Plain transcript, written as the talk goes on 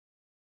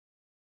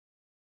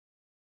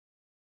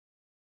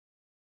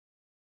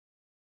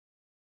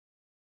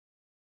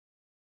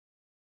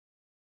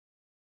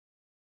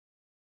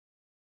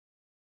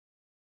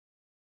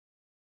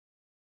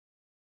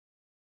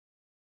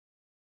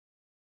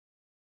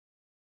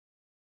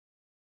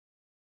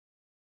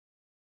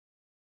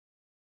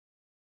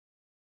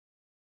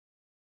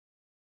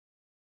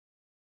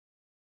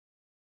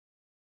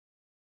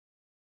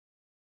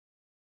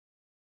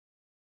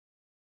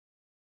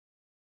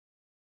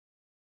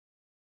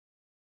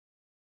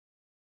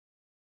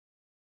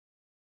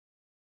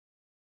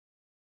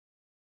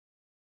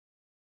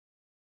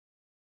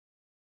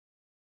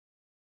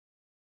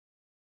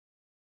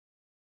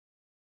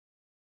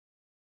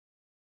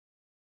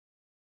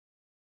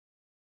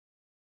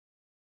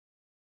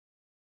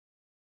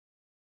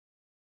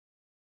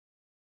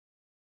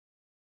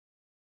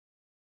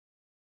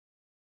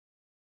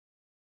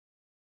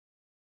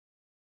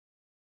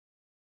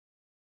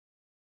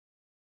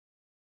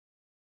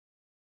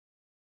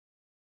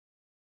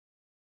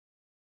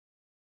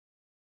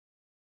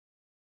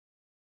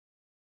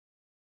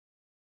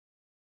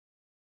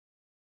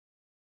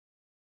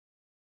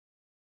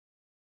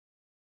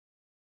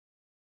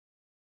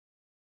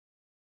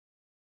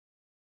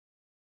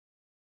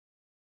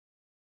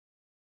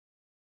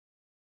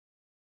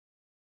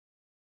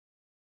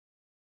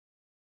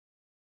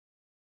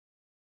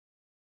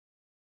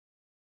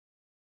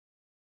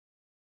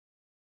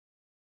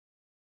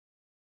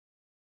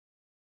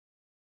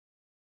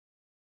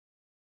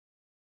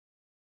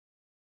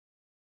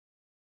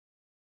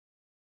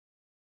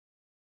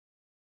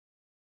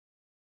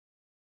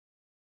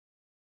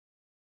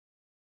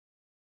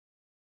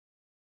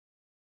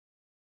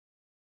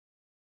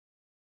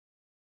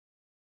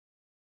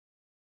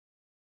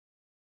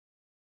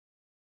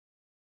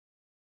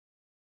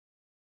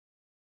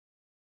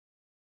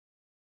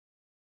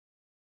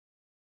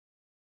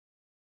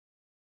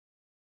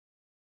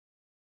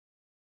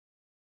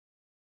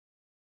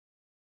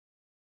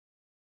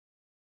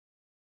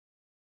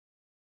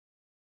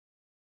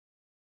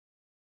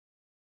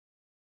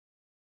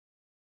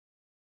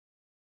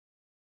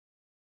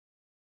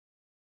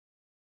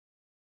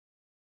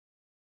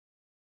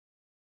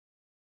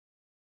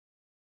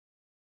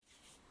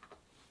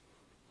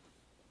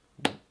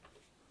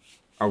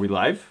Are we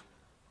live?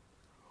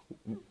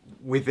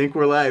 We think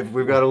we're live.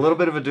 We've got a little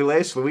bit of a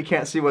delay, so we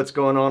can't see what's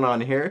going on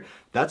here.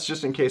 That's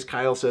just in case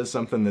Kyle says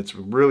something that's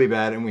really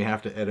bad and we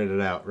have to edit it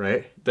out,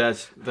 right?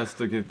 That's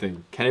the good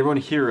thing. Can everyone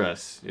hear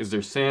us? Is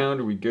there sound?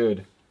 Are we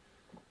good?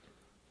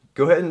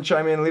 Go ahead and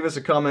chime in and leave us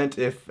a comment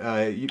if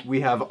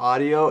we have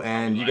audio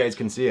and you guys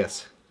can see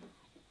us.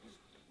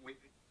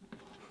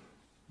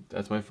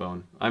 That's my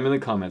phone. I'm in the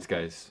comments,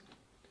 guys.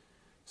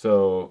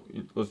 So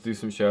let's do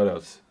some shout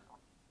outs.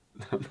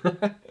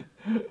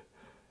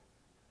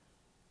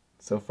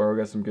 So far we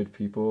got some good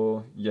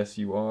people. Yes,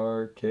 you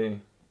are. Okay.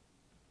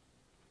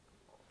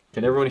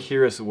 Can everyone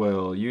hear us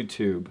well?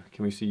 YouTube.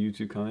 Can we see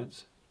YouTube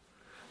comments?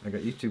 I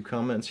got YouTube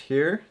comments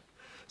here.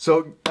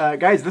 So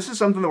guys, this is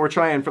something that we're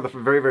trying for the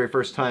very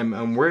first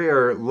time. We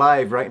are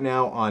live right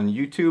now on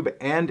YouTube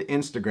and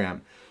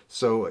Instagram.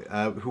 So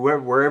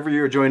wherever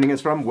you're joining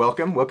us from,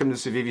 welcome. Welcome to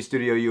Civivi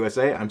Studio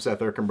USA. I'm Seth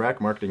Erkenbrack,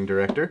 Marketing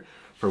Director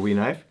for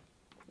WeKnife.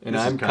 And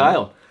I'm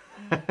Kyle.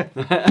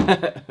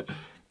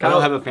 I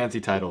don't have a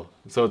fancy title,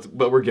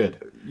 but we're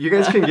good. You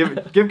guys can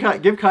give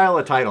Kyle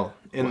a title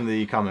in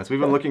the comments. We've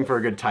been looking for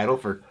a good title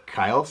for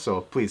Kyle,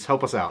 so please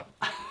help us out.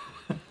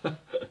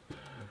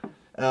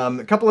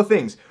 A couple of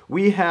things.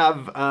 We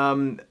have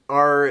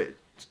our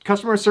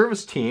customer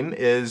service team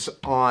is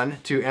on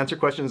to answer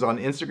questions on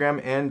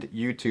Instagram and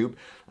YouTube.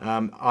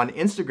 On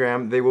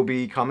Instagram, they will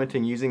be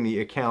commenting using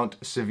the account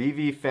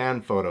Civivi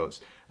Fan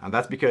Photos.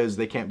 That's because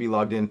they can't be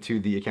logged into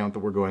the account that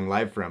we're going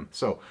live from.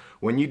 So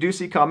when you do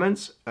see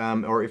comments,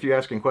 or if you're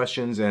asking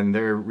questions and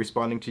they're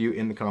responding to you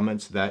in the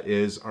comments, that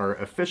is our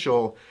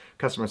official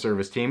customer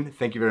service team.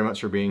 Thank you very much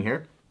for being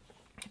here.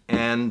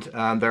 And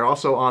they're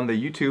also on the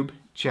YouTube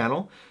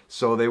channel,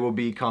 so they will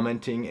be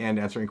commenting and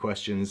answering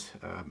questions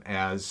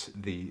as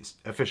the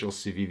official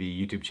Civivi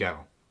YouTube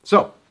channel.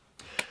 So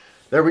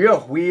there we go.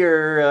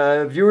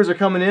 Viewers are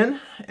coming in,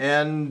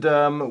 and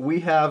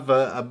we have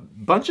a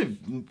bunch of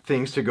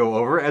things to go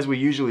over, as we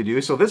usually do.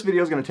 So this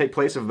video is going to take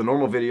place of the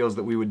normal videos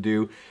that we would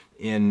do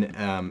in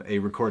a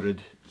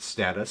recorded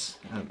status.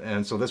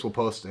 And so this will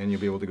post, and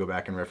you'll be able to go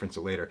back and reference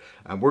it later.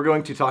 We're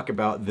going to talk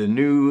about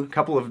the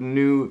couple of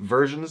new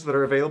versions that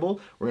are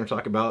available. We're going to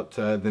talk about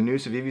the new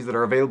Civivis that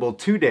are available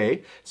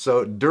today.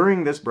 So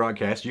during this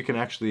broadcast, you can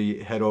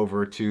actually head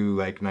over to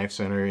like Knife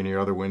Center in your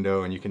other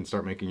window, and you can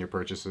start making your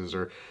purchases,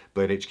 or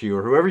Blade HQ,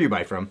 or whoever you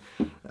buy from.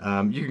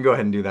 You can go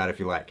ahead and do that if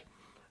you like.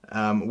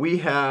 We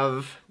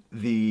have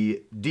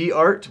the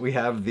D-Art, we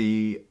have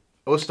the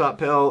Ostap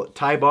Hel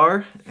tie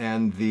bar,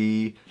 and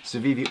the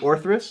Civivi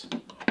Orthrus.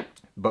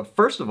 But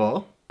first of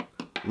all,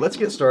 let's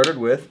get started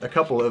with a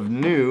couple of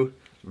new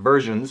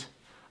versions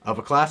of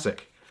a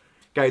classic.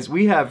 Guys,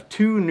 we have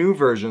two new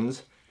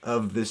versions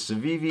of the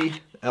Civivi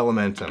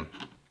Elementum.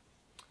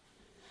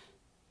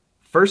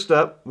 First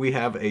up, we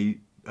have a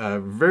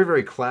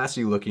very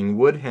classy looking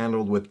wood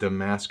handled with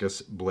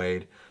Damascus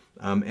blade.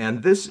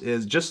 And this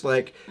is just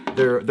like,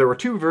 there were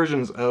two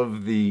versions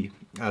of the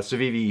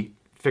Civivi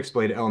fixed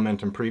blade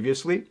Elementum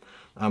previously.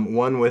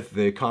 One with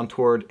the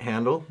contoured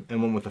handle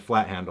and one with the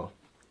flat handle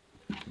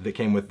that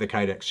came with the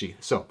Kydex sheath.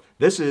 So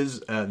this is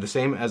the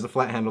same as the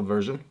flat handled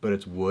version, but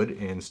it's wood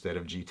instead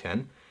of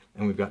G10.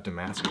 And we've got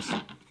Damascus.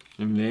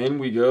 And then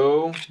we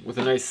go with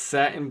a nice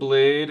satin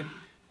blade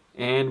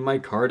and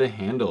micarta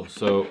handle.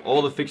 So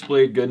all the fixed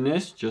blade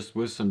goodness, just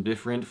with some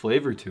different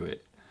flavor to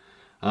it.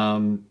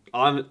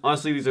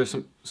 Honestly, these are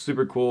some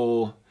super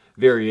cool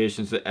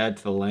variations that add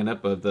to the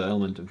lineup of the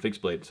Elementum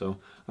fixed blade. So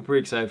I'm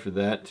pretty excited for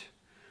that.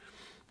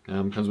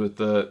 Comes with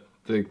the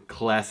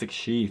classic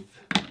sheath.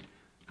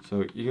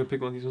 So you gonna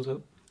pick one of these ones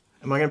up?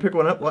 Am I gonna pick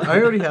one up? Well, I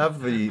already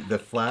have the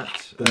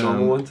flat, the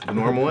normal ones. The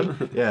normal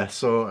one. Yeah.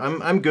 So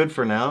I'm good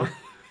for now.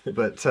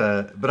 But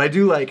I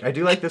do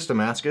like this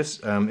Damascus.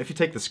 If you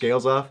take the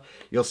scales off,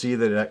 you'll see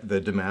that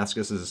the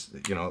Damascus is,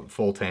 you know,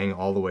 full tang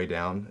all the way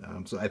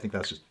down. So I think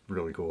that's just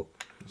really cool.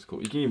 That's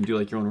cool. You can even do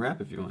like your own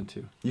wrap if you want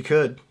to. You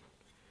could,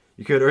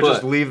 or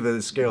just leave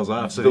the scales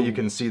off so that you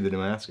can see the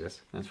Damascus.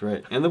 That's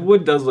right. And the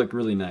wood does look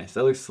really nice.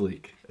 That looks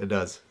sleek. It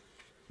does.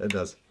 It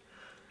does.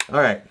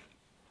 All right.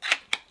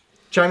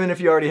 Chime in if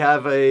you already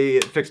have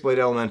a fixed blade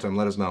Elementum.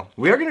 Let us know.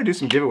 We are going to do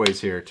some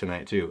giveaways here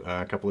tonight too,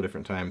 a couple of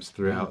different times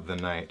throughout the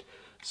night.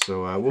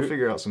 So we'll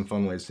figure out some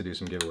fun ways to do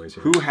some giveaways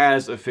here. Who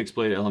has a fixed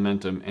blade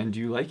Elementum, and do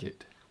you like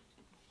it?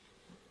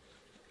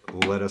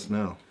 Let us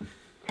know.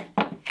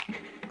 All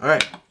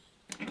right.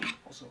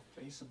 Also,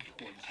 face them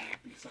towards you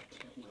because I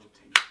can't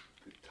rotate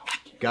the top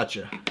camera.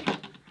 Gotcha.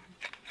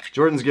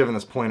 Jordan's giving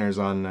us pointers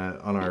on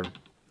our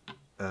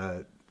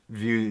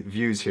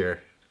views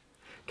here.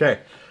 Okay.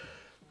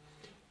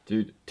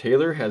 Dude,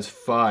 Taylor has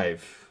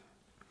 5.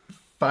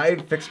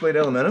 5 fixed blade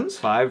Elementums?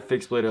 5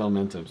 fixed blade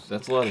Elementums.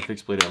 That's a lot of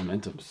fixed blade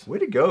Elementums. Way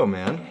to go,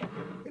 man.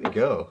 Way to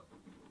go.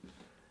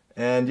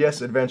 And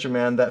yes, Adventure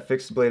Man, that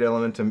fixed blade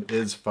Elementum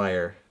is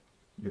fire.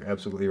 You're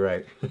absolutely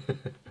right.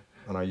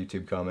 On our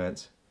YouTube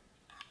comments.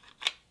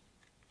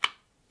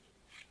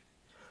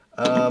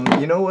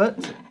 You know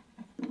what?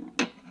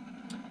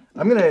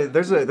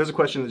 There's a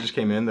question that just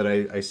came in that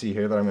I see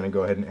here that I'm gonna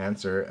go ahead and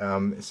answer.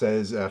 It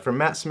says from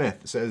Matt Smith.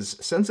 It says,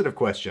 sensitive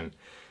question.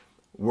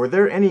 Were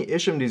there any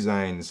Isham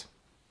designed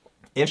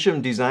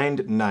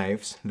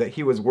knives that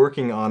he was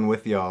working on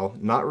with y'all,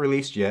 not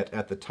released yet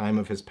at the time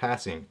of his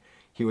passing?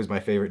 He was my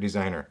favorite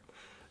designer.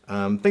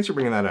 Thanks for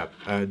bringing that up.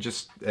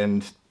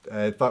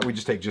 I thought we'd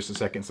just take just a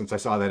second, since I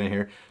saw that in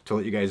here, to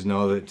let you guys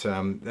know that,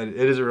 that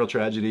it is a real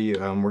tragedy.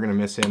 We're gonna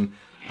miss him.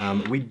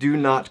 We do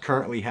not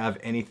currently have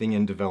anything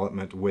in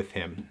development with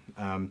him.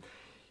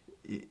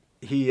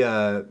 He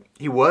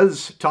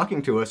was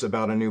talking to us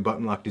about a new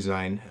button lock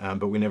design,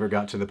 but we never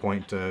got to the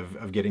point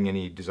of getting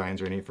any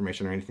designs or any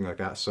information or anything like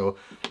that. So,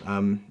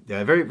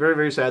 yeah, very, very,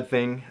 very sad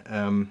thing.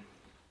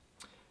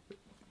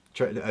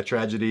 A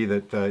tragedy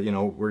that you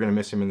know, we're gonna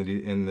miss him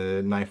in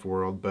the knife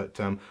world. But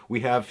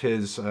we have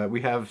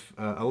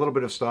a little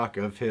bit of stock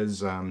of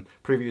his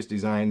previous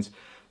designs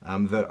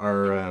that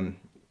are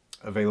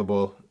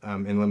available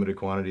in limited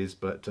quantities.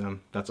 But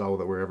that's all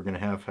that we're ever gonna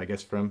have, I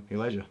guess, from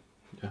Elijah.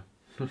 Yeah.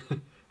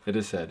 It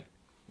is sad.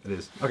 It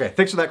is. Okay,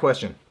 thanks for that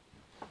question.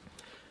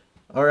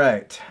 All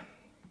right.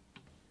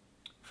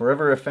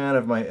 Forever a fan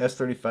of my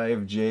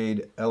S35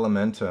 Jade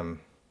Elementum.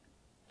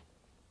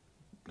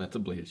 That's a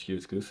Blade HQ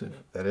exclusive.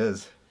 That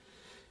is.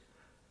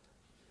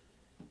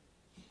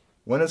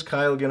 When is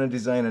Kyle going to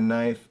design a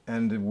knife,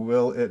 and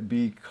will it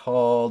be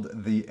called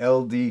the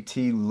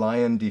LDT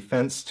Lion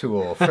Defense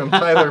Tool from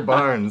Tyler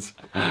Barnes?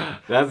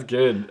 That's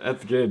good.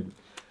 That's good.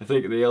 I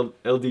think the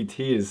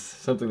LDT is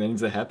something that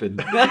needs to happen.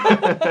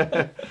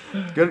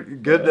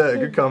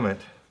 Good comment.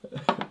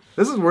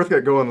 This is worth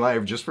it going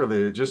live just for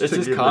the It's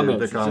just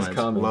comments. The comments. Just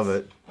comments. Love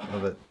it.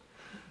 Love it.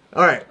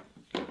 All right.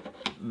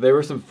 There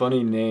were some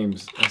funny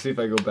names. Let's see if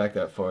I go back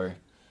that far.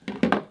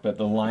 But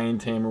the Lion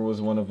Tamer was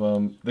one of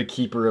them. The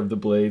Keeper of the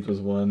Blades was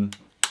one.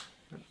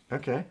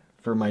 Okay.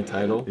 For my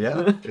title.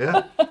 Yeah.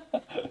 Yeah.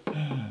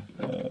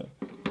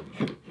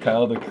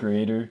 Kyle the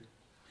Creator.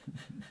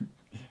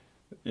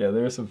 Yeah,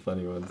 there are some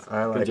funny ones.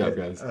 I like Good job, it.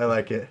 guys. I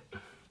like it.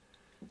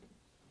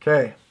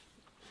 Okay.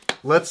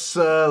 Let's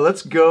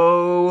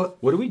go.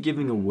 What are we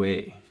giving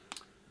away?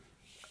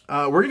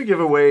 We're gonna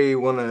give away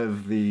one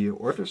of the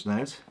Orthrus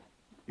knives.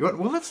 You want,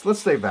 well, let's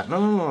save that.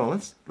 No.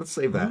 Let's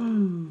save that.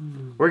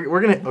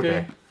 We're gonna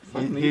okay.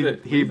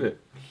 Leave it.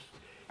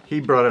 He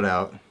brought it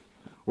out.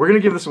 We're gonna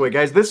give this away,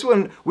 guys. This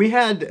one, we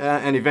had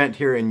an event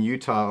here in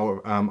Utah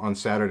on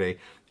Saturday,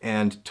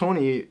 and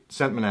Tony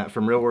Sentmanat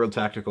from Realworld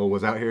Tactical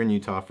was out here in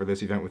Utah for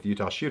this event with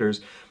Utah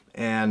Shooters,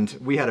 and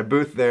we had a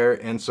booth there,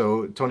 and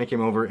so Tony came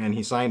over and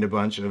he signed a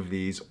bunch of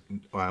these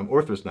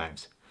Orthrus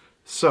knives.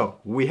 So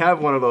we have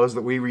one of those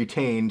that we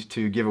retained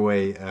to give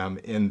away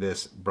in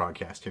this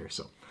broadcast here.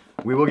 So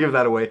we will give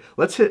that away.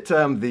 Let's hit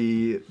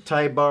the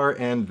tie bar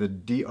and the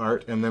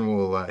D-Art, and then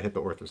we'll hit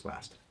the Orthrus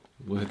last.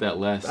 We'll hit that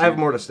last. I have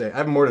more to say. I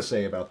have more to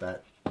say about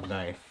that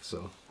knife.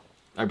 So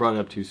I brought it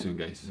up too soon,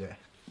 guys. yeah.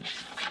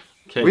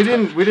 Okay. We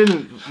didn't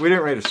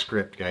write a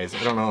script, guys.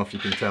 I don't know if you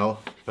can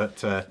tell,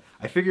 but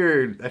I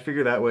figure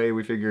that way.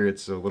 We figure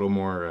it's a little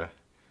more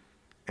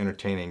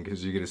entertaining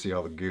because you get to see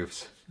all the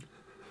goofs.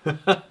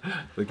 The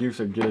goofs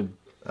are good.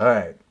 All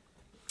right.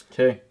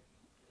 Okay.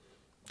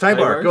 Tie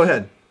bar, go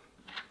ahead.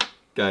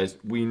 Guys,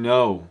 we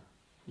know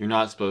you're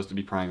not supposed to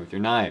be prying with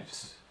your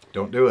knives.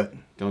 Don't do it.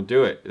 Don't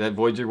do it. That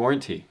voids your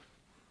warranty.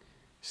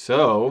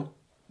 So,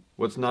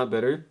 what's not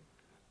better?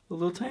 A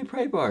little tiny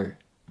pry bar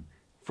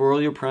for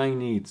all your prying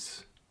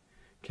needs.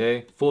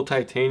 Okay, full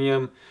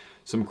titanium,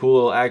 some cool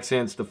little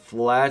accents. The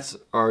flats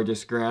are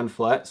just ground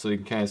flat, so you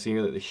can kind of see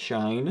that they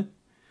shine.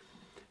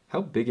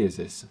 How big is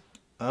this?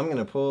 I'm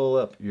gonna pull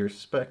up your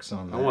specs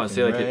on that. I want to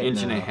say like right an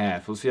inch and a now.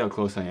 half. We'll see how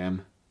close I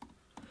am.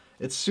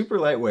 It's super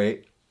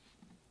lightweight.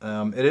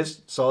 It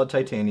is solid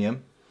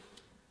titanium.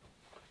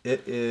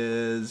 It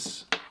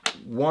is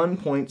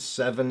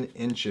 1.7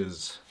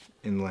 inches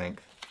in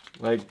length.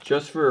 Like,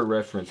 just for a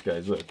reference,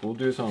 guys, look, we'll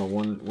do this on a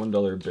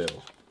 $1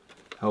 bill.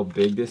 How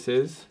big this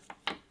is?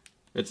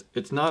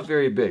 It's not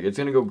very big. It's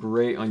gonna go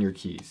great on your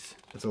keys.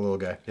 It's a little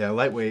guy. Yeah,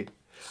 lightweight.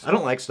 I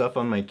don't like stuff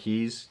on my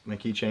keys, my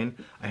keychain.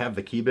 I have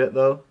the key bit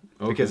though,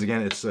 because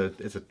again, it's a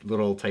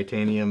little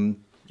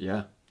titanium.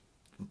 Yeah.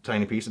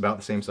 Tiny piece about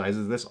the same size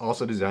as this.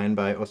 Also designed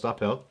by Ostap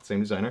Hel, same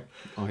designer.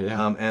 Oh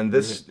yeah. And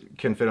this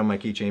can fit on my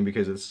keychain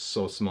because it's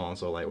so small and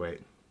so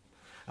lightweight.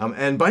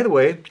 And by the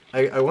way,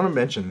 I want to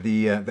mention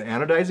the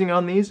anodizing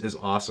on these is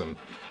awesome.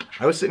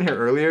 I was sitting here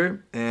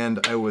earlier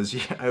and I was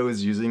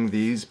using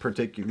these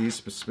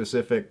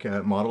specific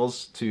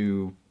models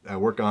to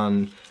work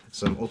on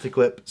some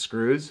Ulticlip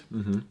screws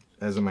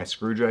as my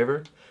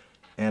screwdriver.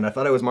 And I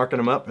thought I was marking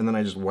them up, and then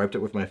I just wiped it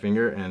with my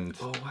finger, and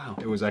oh wow,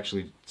 it was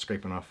actually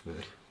scraping off the.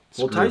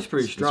 Well, tie's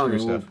pretty strong,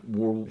 and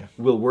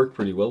will work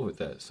pretty well with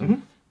that.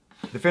 So.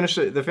 The finish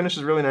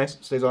is really nice.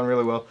 Stays on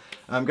really well.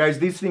 Guys,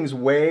 these things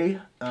weigh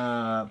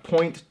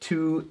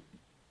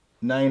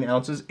 0.29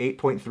 ounces,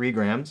 8.3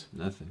 grams.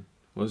 Nothing.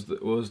 What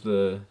was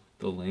the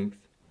length?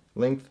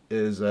 Length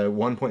is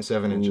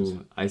 1.7 inches.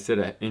 I said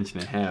an inch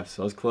and a half,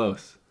 so I was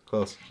close.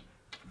 Close.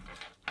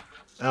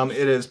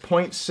 It is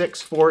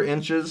 0.64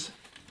 inches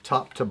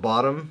top to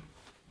bottom,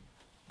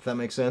 if that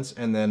makes sense,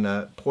 and then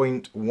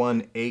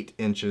 0.18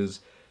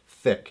 inches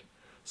thick.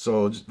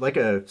 So just like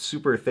a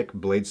super thick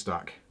blade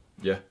stock.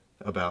 Yeah.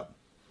 About.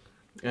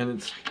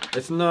 And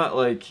it's not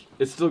like,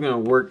 it's still going to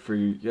work for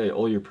you, yeah,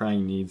 all your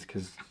prying needs,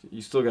 because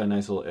you still got a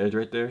nice little edge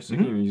right there, so you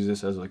can even use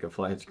this as like a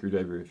flathead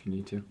screwdriver if you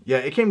need to. Yeah,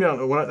 it came down,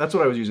 that's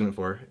what I was using it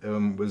for,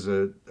 was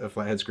a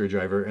flathead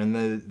screwdriver, and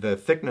the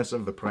thickness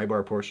of the pry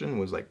bar portion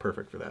was like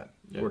perfect for that.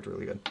 It worked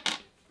really good.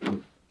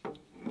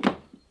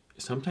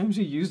 Sometimes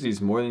you use these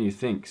more than you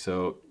think,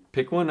 so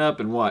pick one up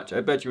and watch.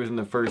 I bet you within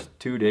the first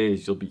 2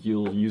 days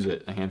you'll use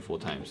it a handful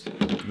of times.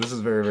 This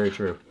is very, very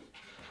true.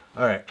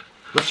 All right.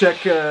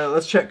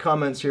 Let's check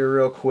comments here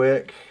real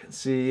quick.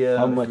 See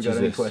How if much we got is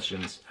any this?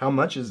 questions. How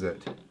much is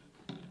it?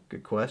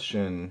 Good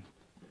question.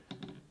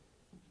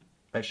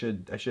 I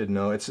should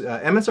know. It's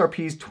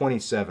MSRP is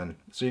 27,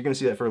 so you're gonna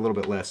see that for a little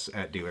bit less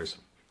at dealers.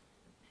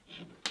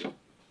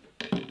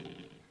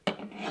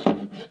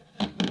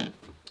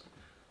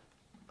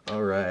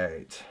 All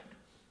right.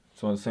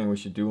 So I'm saying we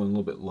should do one a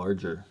little bit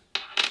larger.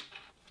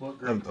 What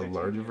A grade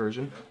larger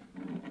version.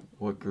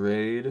 What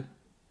grade?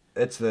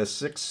 It's the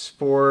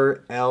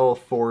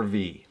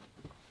 64L4V.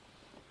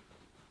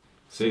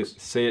 Say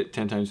it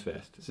 10 times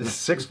fast.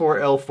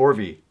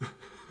 64L4V.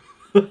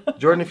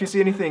 Jordan, if you see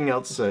anything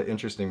else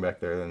interesting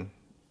back there, then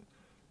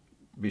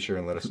be sure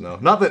and let us know.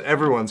 Not that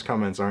everyone's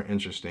comments aren't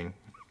interesting.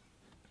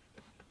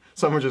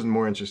 Some are just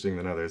more interesting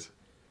than others.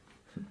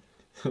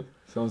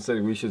 Someone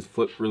said we should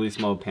flip really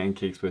small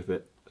pancakes with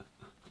it.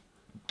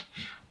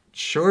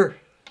 Sure.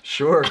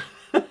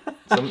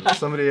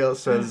 Somebody else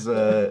says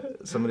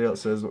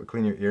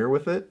clean your ear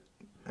with it.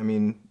 I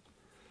mean,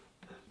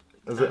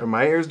 are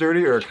my ears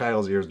dirty or are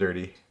Kyle's ears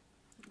dirty?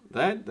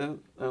 They're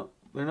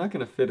not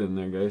gonna fit in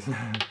there, guys.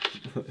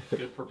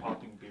 Good for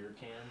popping beer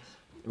cans.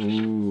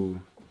 Ooh.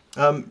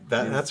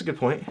 That's a good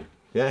point.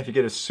 Yeah, if you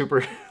get a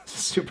super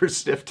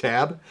stiff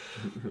tab.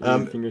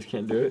 Your fingers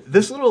can't do it.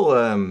 This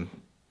little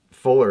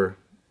fuller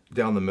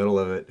down the middle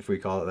of it, if we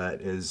call it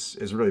that,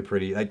 is really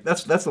pretty. Like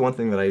that's the one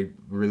thing that I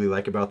really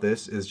like about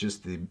this is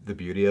just the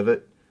beauty of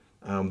it.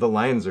 The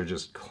lines are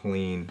just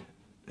clean,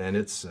 and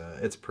it's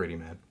pretty,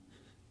 man.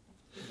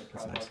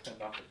 That's nice.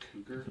 Not the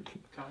cougar,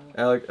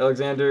 Kyle.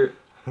 Alexander,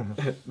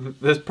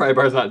 this pry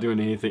bar's not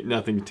doing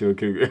nothing to a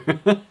cougar.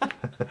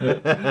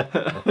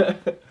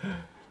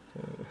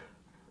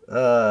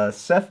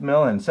 Seth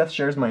Millen. Seth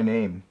shares my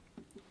name.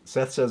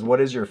 Seth says, "What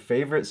is your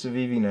favorite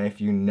Civivi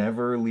knife you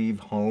never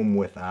leave home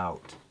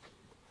without?"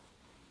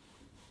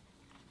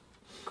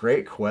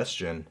 Great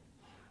question.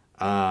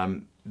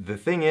 The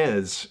thing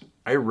is,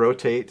 I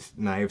rotate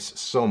knives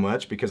so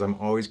much because I'm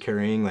always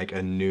carrying like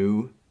a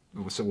new,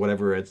 so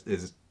whatever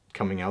is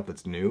coming out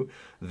that's new,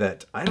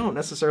 that I don't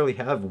necessarily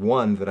have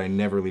one that I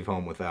never leave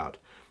home without.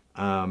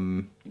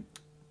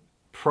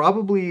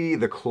 Probably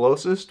the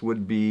closest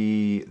would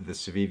be the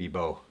Civivi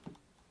bow,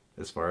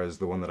 as far as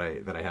the one that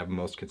I have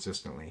most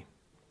consistently.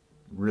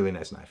 Really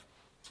nice knife.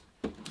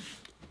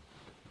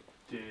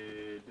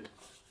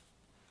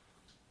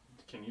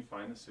 Can you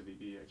find the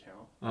Civivi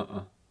account?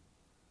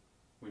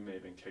 We may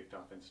have been kicked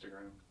off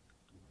Instagram.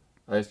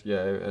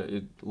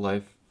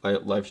 Live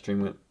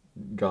stream went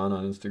gone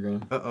on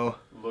Instagram. Uh-oh.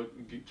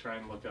 Try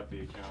and look up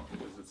the account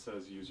because it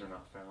says user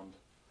not found.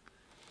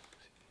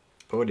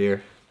 Oh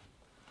dear.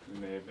 We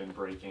may have been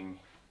breaking.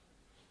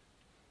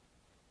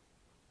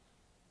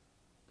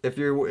 If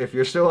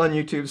you're still on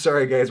YouTube,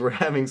 sorry guys, we're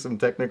having some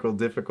technical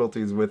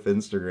difficulties with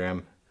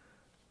Instagram.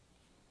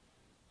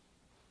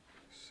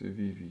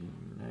 Civivi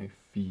knife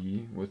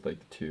V with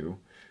like 2,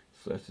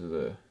 so that's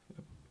a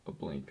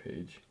blank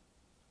page.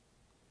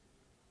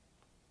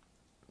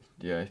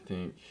 Yeah, I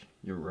think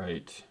you're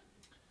right.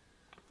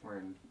 We're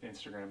in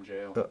Instagram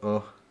jail.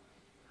 Uh-oh.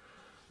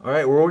 All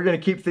right, well, we're going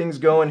to keep things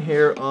going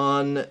here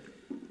on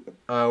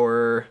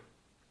our...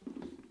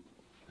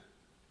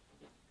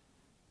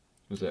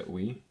 Was that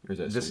we? Or is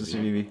that This is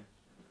Civivi?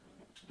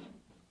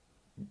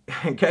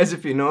 Civivi. Guys,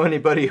 if you know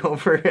anybody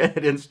over at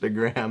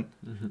Instagram,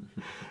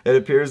 it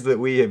appears that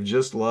we have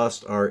just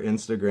lost our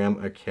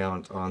Instagram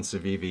account on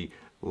Civivi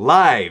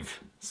live.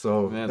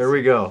 So there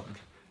we go.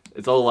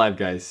 It's all live,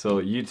 guys.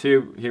 So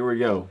YouTube, here we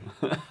go.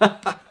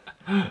 All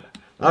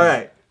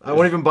right. I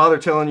won't even bother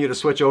telling you to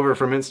switch over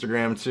from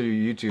Instagram to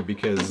YouTube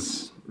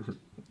because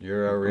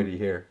you're already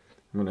here.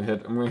 I'm gonna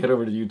head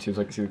over to YouTube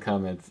so I can see the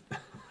comments.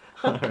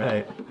 All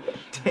right.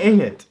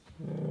 Dang it.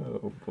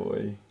 Oh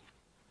boy.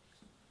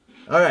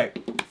 All right.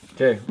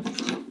 Okay.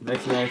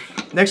 Next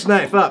knife. Next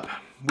knife up.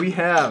 We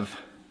have.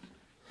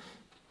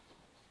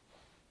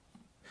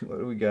 What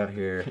do we got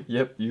here?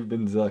 Yep, you've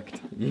been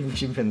zucked.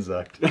 You've been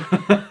zucked.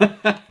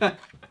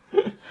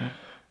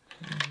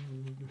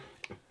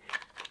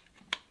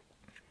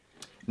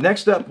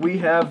 Next up, we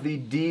have the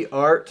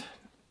D-Art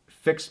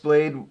fixed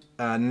blade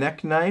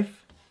neck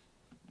knife.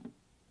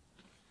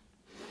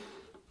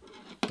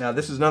 Now,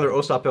 this is another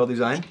Ostap Hel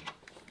design.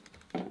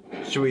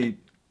 Should we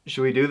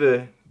do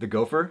the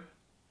gopher?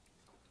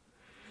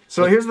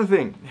 So here's the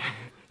thing.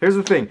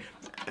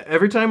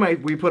 Every time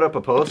we put up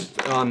a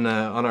post on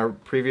our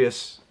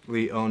previous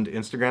privately owned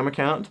Instagram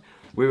account,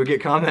 we would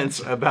get comments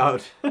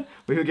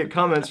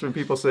from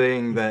people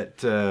saying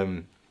that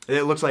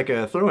it looks like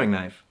a throwing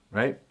knife,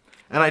 right?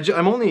 And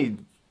I'm only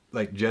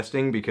like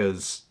jesting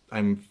because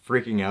I'm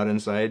freaking out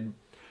inside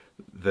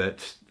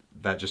that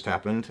just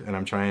happened, and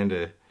I'm trying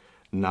to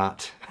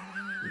not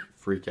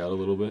freak out a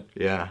little bit.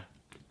 Yeah.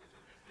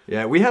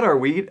 Yeah, we had our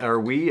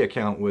Wii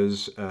account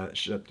was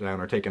shut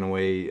down or taken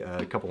away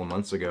a couple of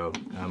months ago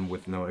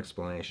with no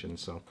explanation.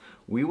 So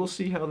we will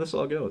see how this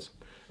all goes.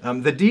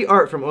 The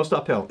D-Art from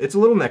Ostap Hel. It's a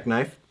little neck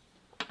knife.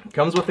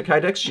 Comes with the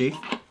Kydex sheath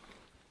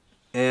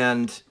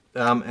and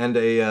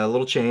a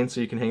little chain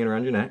so you can hang it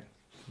around your neck.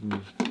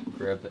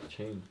 Grab that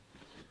chain.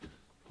 Do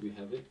we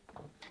have it?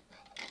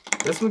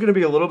 This one's going to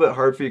be a little bit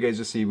hard for you guys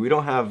to see. We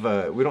don't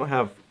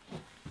have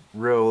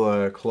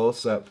real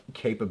close-up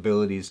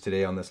capabilities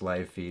today on this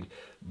live feed,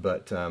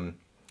 but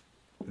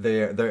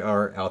they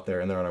are out there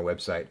and they're on our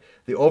website.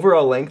 The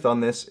overall length on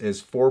this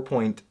is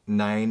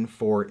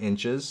 4.94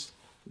 inches,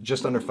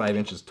 just under 5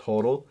 inches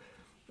total.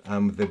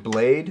 The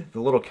blade,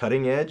 the little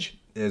cutting edge,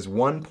 is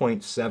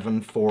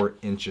 1.74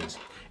 inches,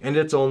 and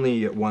it's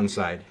only one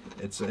side.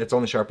 It's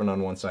only sharpened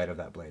on one side of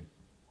that blade.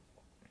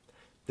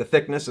 The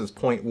thickness is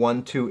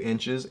 0.12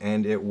 inches,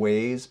 and it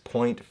weighs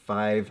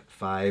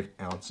 0.55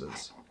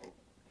 ounces.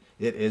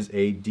 It is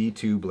a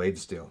D2 blade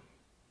steel.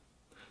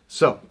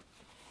 So,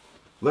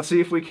 let's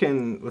see if we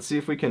can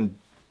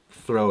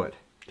throw it.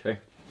 Okay.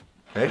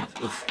 Okay.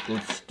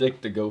 Let's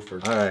stick the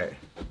gopher. All right.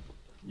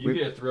 You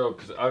get a throw,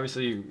 because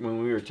obviously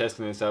when we were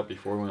testing this out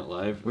before we went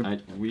live,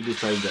 we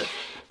decided that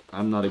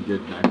I'm not a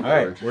good knife thrower.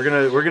 All right.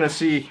 We're gonna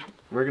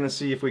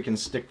see if we can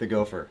stick the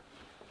gopher.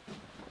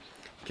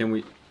 Can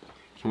we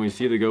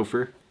see the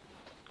gopher?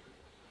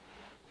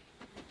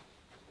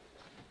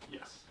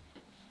 Yes.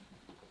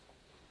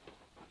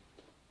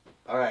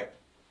 All right.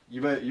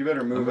 You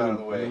better move out of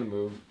the way. I'm gonna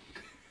move.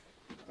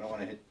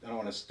 I don't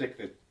want to stick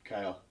the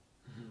Kyle.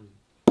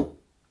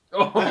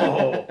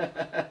 Oh!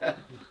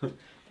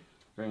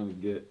 Trying to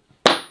get.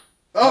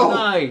 Oh!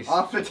 Nice!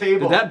 Off the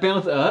table. Did that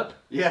bounce up?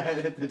 Yeah,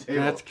 it hit the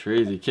table. That's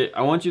crazy. Okay,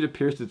 I want you to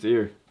pierce its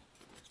ear.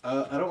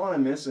 I don't want to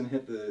miss and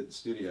hit the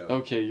studio.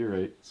 Okay, you're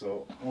right.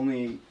 So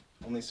only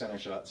center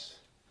shots.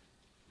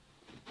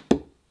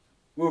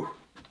 Woo!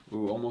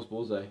 Ooh, almost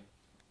bullseye.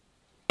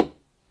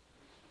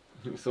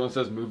 Someone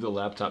says move the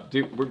laptop.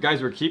 Dude,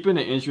 we're keeping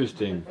it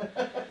interesting.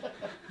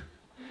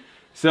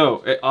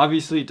 So, it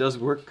obviously does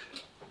work.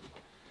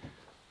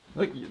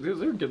 Look,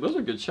 those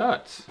are good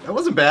shots. That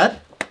wasn't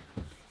bad.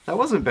 That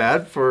wasn't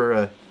bad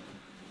for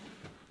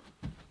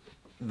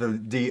the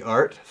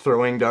D-Art,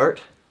 throwing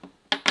dart.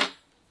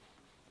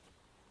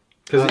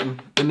 Because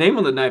the name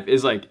on the knife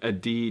is like a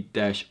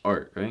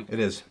D-Art, right? It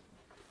is.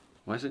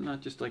 Why is it not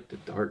just like the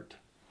dart?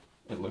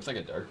 It looks like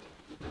a dart.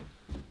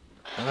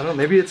 I don't know.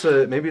 Maybe it's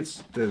the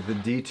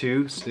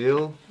D2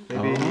 steel.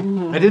 Maybe.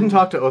 Oh. I didn't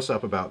talk to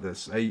Ostap about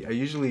this. I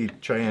usually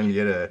try and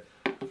get a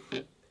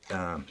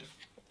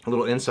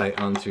little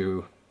insight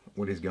onto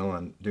what he's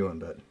doing,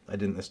 but I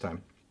didn't this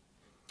time.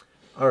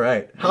 All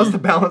right. How's the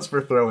balance for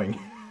throwing?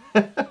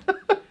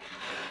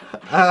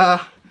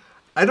 I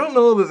don't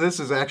know that this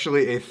is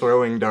actually a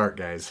throwing dart,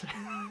 guys.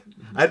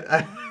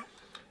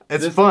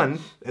 It's fun.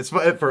 It's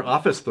fun for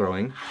office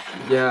throwing.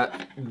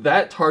 Yeah,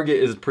 that target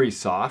is pretty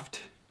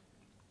soft.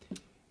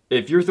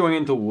 If you're throwing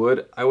into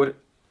wood, I would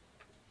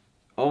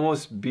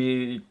almost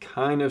be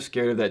kind of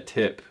scared of that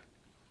tip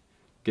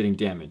getting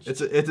damaged.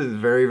 It's a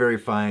very, very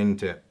fine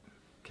tip.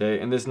 Okay,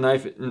 and this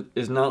knife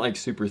is not like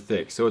super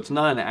thick, so it's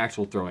not an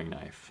actual throwing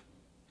knife.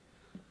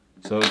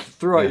 So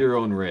throw at your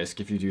own risk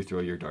if you do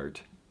throw your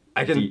dart.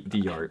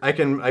 D-Art. I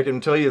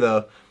can tell you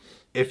though,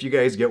 if you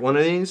guys get one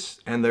of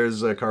these and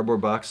there's a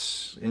cardboard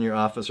box in your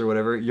office or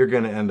whatever, you're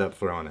gonna end up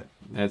throwing it.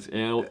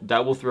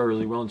 That will throw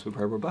really well into a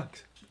cardboard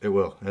box. It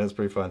will, and it's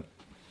pretty fun.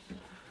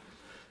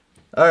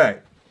 All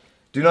right,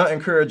 do not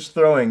encourage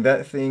throwing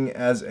that thing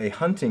as a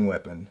hunting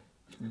weapon.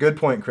 Good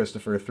point,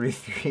 Christopher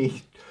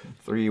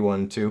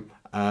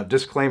 33312.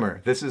 Disclaimer: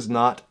 this is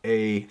not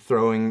a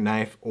throwing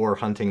knife or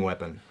hunting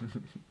weapon.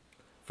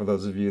 For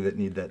those of you that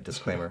need that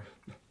disclaimer.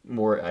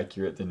 More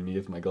accurate than me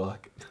with my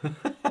Glock.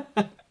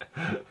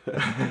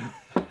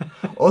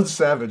 Old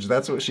Savage,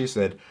 that's what she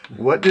said.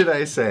 What did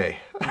I say?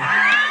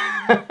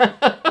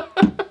 I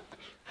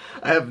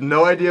have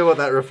no idea what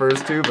that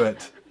refers to,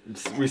 but...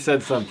 We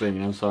said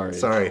something, I'm sorry.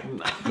 Sorry.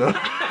 No.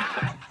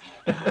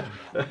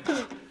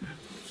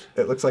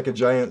 It looks like a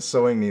giant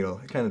sewing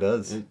needle. It kind of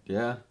does.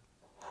 Yeah.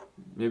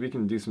 Maybe you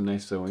can do some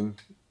nice sewing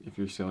if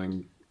you're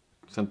sewing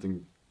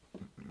something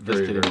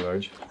very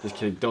large. Just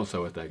kidding. Don't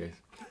sew with that, guys.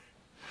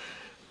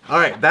 All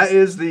right,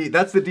 that's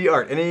the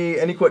D-Art.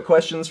 Any quick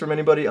questions from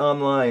anybody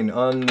online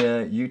on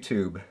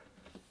YouTube?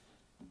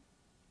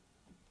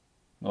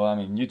 Well, I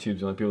mean, YouTube's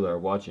the only people that are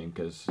watching,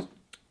 because...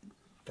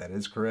 That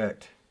is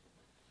correct.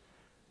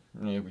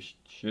 Yeah, we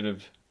should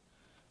have...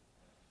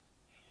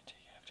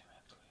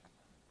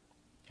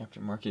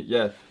 Aftermarket,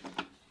 yeah.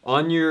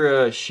 On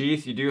your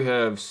sheath, you do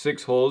have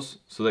 6 holes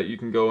so that you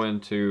can go in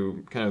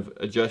to kind of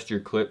adjust your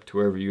clip to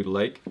wherever you'd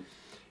like.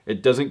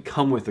 It doesn't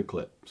come with a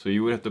clip, so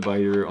you would have to buy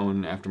your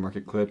own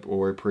aftermarket clip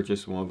or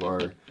purchase one of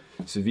our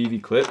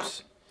Civivi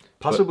clips.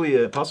 Possibly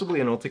an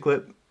Ulti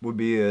clip would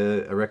be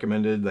a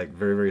recommended, like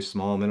very, very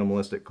small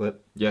minimalistic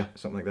clip. Yeah.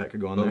 Something like that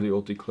could go on Love there. the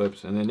Ulti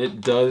clips. And then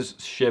it does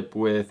ship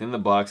with, in the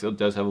box, it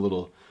does have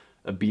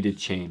a beaded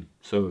chain.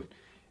 So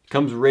it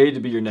comes ready to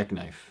be your neck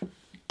knife.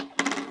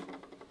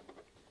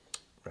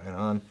 Right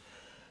on.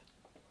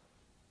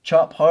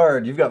 Chop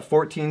hard. You've got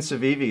 14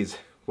 Civivis.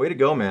 Way to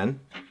go, man.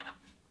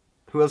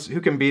 Who else?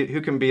 Who can beat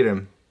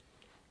him?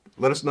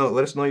 Let us know.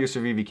 Let us know your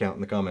Civivi count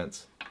in the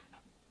comments.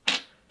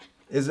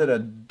 Is it a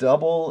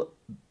double?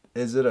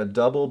 Is it a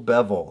double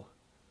bevel?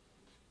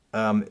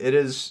 It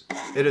is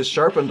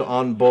sharpened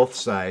on both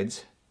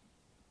sides.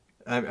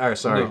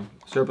 Sorry. No,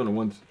 sharpened on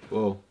one.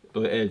 Oh,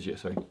 the edge. Yeah,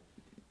 sorry.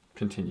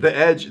 Continue.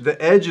 The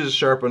edge is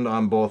sharpened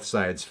on both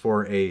sides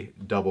for a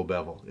double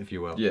bevel, if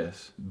you will.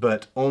 Yes.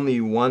 But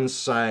only one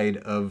side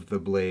of the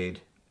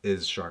blade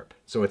is sharp,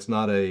 so it's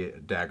not a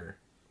dagger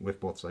with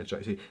both sides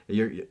sharp. See,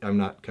 I'm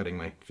not cutting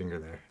my finger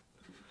there.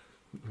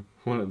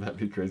 Wouldn't that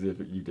be crazy if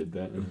you did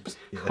that? Oops.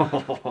 Yeah.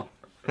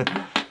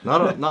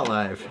 not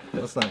live.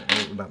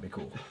 That would not be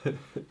cool.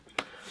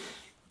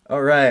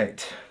 All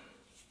right.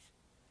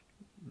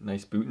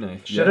 Nice boot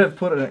knife. Should have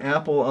put an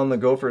apple on the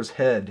gopher's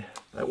head.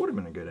 That would have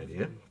been a good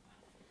idea.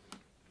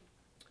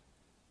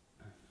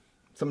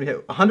 Somebody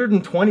hit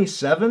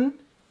 127?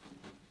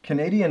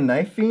 Canadian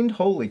Knife Fiend?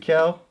 Holy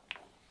cow.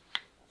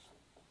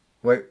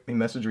 Wait, he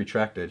message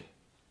retracted.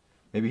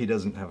 Maybe he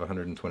doesn't have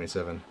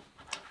 127.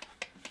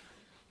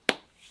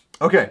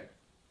 Okay.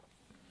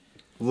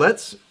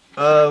 Let's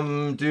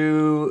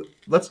do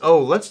a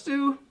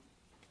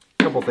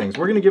couple things.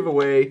 We're gonna give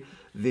away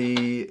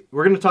we're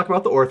gonna talk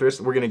about the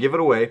Orthrus. We're gonna give it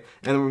away,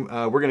 and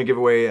we're gonna give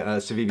away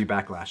Civivi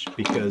Backlash,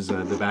 because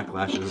the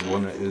Backlash is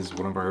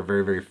one of our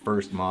very, very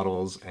first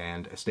models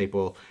and a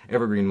staple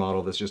evergreen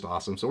model that's just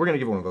awesome. So we're gonna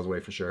give one of those away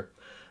for sure.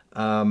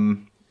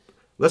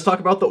 Let's talk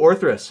about the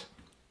Orthrus.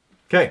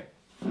 Okay.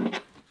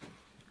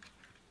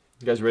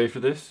 You guys ready for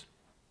this?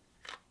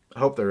 I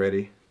hope they're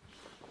ready.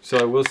 So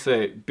I will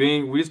say,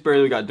 we just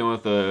barely got done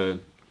with an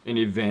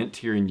event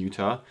here in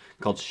Utah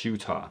called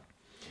Shootah,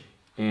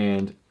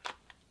 and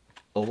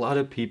a lot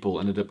of people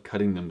ended up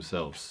cutting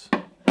themselves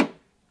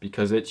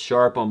because it's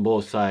sharp on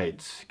both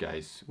sides,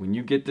 guys. When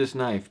you get this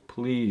knife,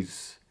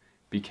 please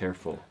be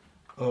careful.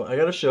 Oh, I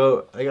gotta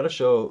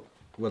show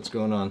what's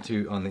going on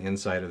too on the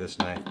inside of this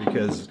knife,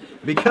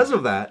 because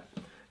of that,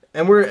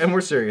 and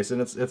we're serious,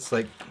 and it's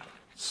like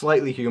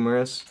slightly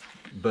humorous,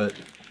 but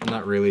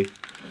not really.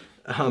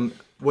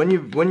 When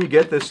you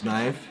get this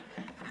knife,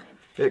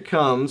 it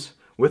comes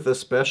with a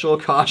special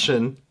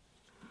caution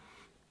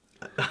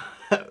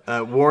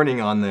warning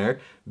on there,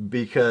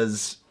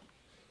 because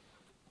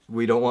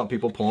we don't want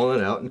people pulling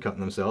it out and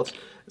cutting themselves.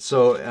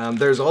 So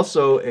there's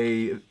also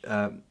a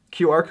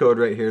QR code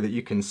right here that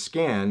you can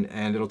scan,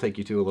 and it'll take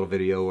you to a little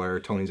video where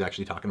Tony's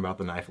actually talking about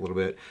the knife a little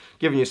bit,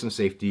 giving you some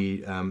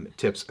safety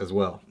tips as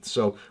well.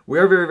 So we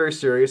are very, very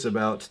serious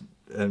about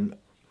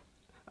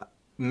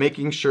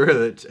making sure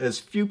that as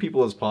few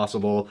people as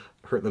possible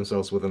hurt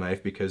themselves with a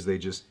knife because they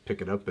just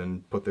pick it up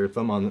and put their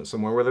thumb on it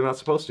somewhere where they're not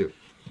supposed to.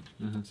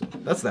 So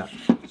that's that.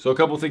 So a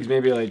couple things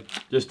maybe like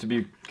just to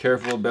be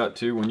careful about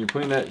too. When you're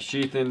putting that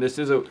sheath in, this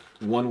is a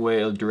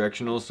one-way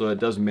directional, so it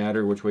does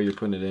matter which way you're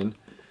putting it in.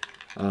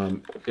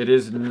 It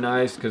is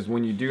nice because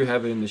when you do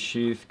have it in the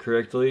sheath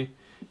correctly,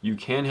 you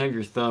can have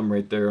your thumb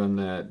right there on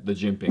the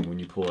jimping when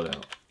you pull it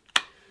out.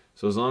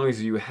 So as long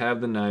as you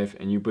have the knife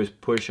and you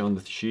push on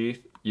the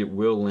sheath, it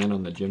will land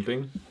on the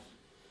jimping.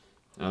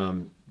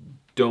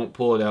 Don't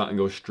pull it out and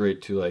go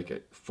straight to like a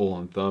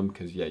full-on thumb,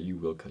 because yeah, you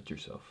will cut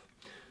yourself.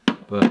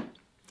 But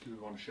do we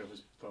want to show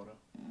his photo?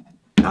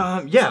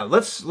 Yeah,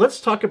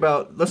 let's talk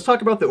about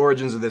the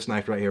origins of this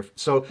knife right here.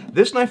 So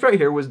this knife right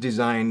here was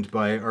designed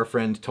by our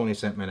friend Tony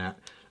Sentmanat.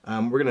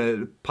 We're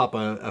gonna pop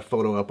a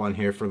photo up on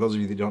here for those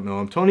of you that don't know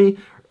him. Tony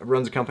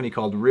runs a company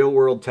called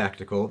Realworld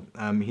Tactical.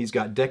 He's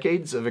got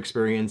decades of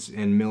experience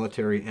in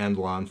military and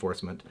law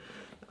enforcement.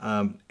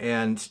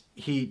 And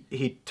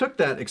he took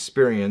that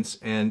experience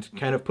and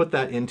kind of put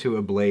that into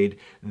a blade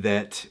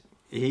that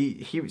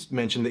he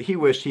mentioned that he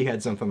wished he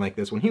had something like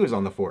this when he was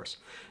on the force.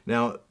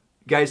 Now,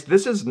 guys,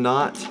 this is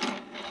not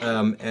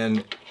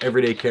an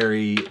everyday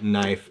carry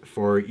knife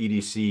for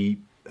EDC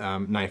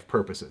knife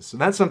purposes. So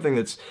that's something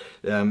that's,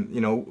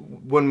 you know,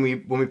 when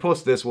we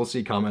post this, we'll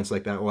see comments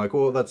like that. We're like,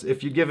 well, that's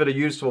if you give it a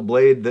useful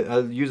blade,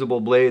 a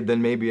usable blade,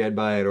 then maybe I'd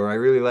buy it, or I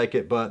really like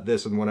it, but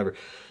this and whatever.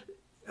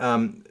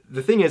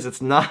 The thing is,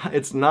 it's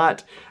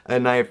not a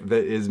knife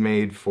that is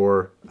made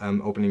for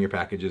opening your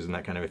packages and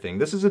that kind of a thing.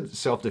 This is a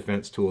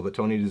self-defense tool that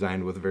Tony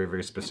designed with very,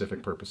 very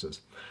specific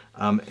purposes.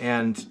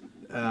 Did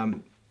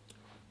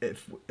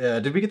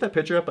we get that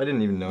picture up? I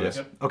didn't even notice.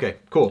 Yep. Okay,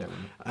 cool.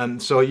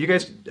 So you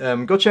guys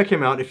go check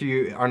him out. If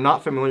you are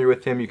not familiar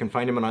with him, you can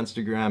find him on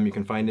Instagram. You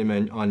can find him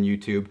on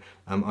YouTube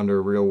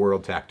under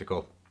Realworld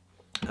Tactical.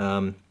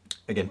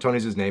 Again,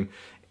 Tony's his name.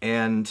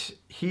 And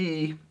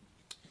he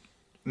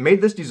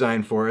made this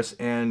design for us,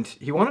 and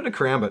he wanted a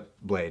karambit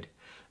blade.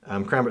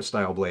 Karambit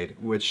style blade,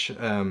 which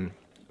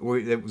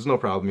it was no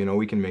problem, you know,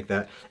 we can make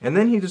that. And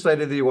then he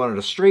decided that he wanted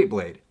a straight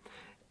blade.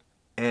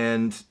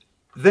 And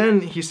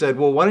then he said,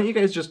 well, why don't you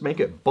guys just make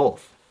it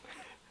both?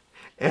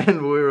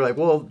 And we were like,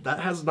 well, that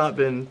has not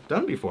been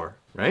done before,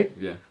 right?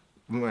 Yeah.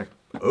 I'm like,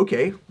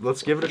 okay,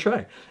 let's give it a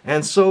try.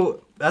 And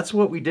so that's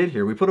what we did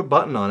here. We put a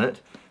button on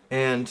it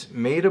and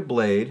made a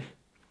blade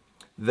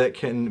that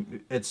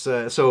can,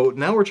 so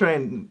now we're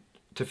trying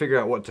to figure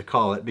out what to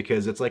call it,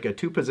 because it's like a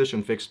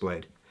 2-position fixed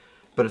blade,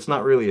 but it's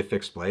not really a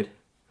fixed blade.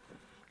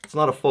 It's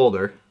not a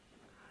folder,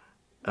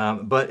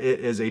 but it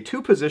is a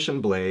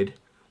 2-position blade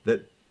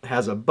that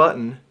has a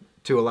button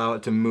to allow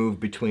it to move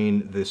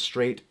between the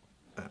straight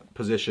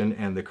position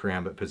and the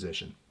karambit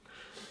position,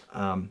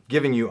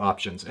 giving you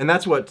options. And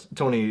that's what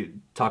Tony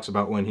talks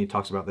about when he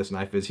talks about this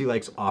knife, is he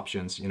likes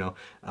options, you know.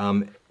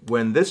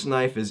 When this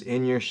knife is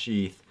in your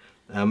sheath,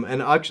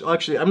 and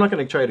actually I'm not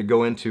going to try to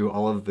go into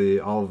all of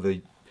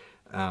the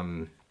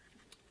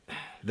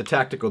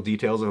tactical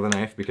details of the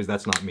knife, because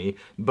that's not me,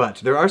 but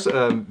there are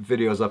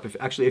videos up.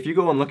 If you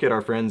go and look at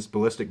our friends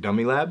Ballistic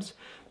Dummy Labs,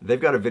 they've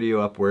got a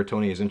video up where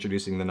Tony is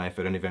introducing the knife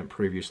at an event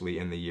previously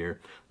in the year.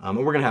 And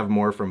we're going to have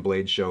more from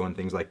Blade Show and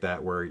things like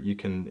that, where you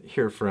can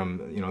hear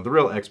from, you know, the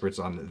real experts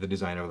on the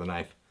design of the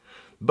knife.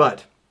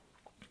 But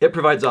it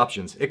provides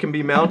options. It can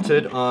be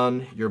mounted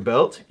on your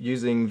belt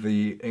using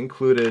the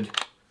included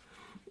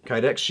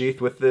Kydex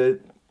sheath with the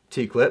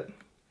T-clip.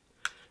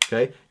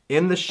 Okay,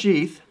 in the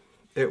sheath,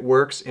 it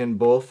works in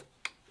both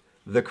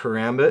the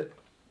karambit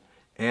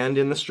and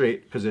in the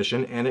straight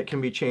position, and it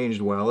can be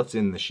changed while it's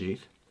in the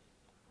sheath.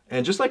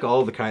 And just like all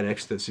of the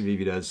Kydex that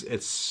Civivi does,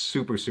 it's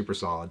super, super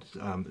solid.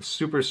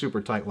 Super,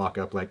 super tight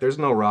lockup. Like, there's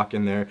no rock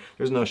in there.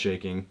 There's no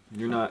shaking.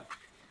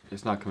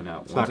 It's not coming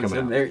out. It's not coming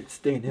out. There, it's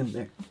staying in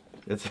there.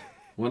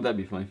 Wouldn't that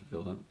be funny if it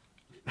filled up?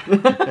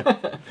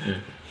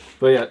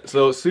 But yeah,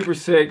 so super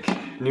sick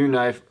new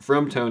knife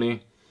from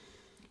Tony.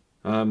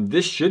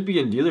 This should be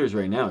in dealers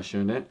right now,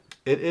 shouldn't it?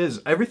 It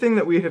is. Everything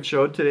that we have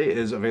showed today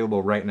is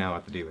available right now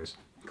at the dealers.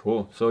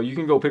 Cool. So you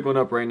can go pick one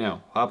up right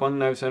now. Hop on the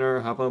Knife Center,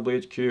 hop on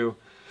Blade HQ,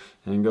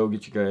 and go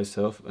get you guys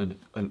self an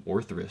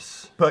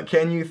Orthrus. But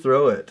can you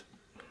throw it?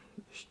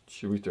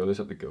 Should we throw this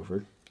at the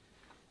gopher?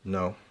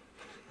 No.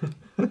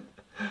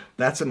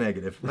 That's a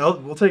negative.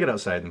 We'll take it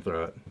outside and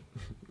throw it.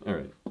 All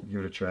right. Give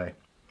it a try.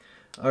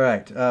 All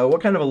right.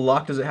 What kind of a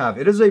lock does it have?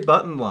 It is a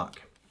button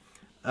lock.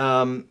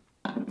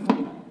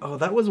 Oh,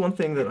 that was one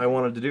thing that I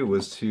wanted to do,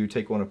 was to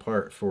take one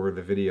apart for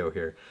the video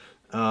here.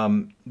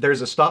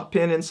 There's a stop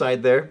pin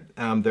inside there.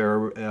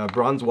 There are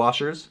bronze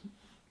washers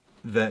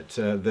that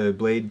the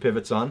blade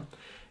pivots on,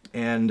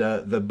 and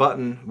the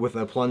button with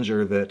a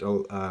plunger that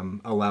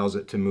allows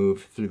it to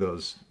move through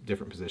those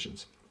different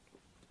positions.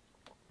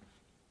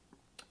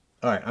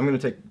 All right, I'm going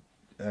to take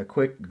a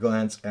quick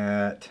glance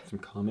at some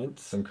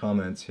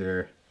comments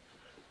here.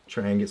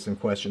 Try and get some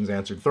questions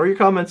answered. Throw your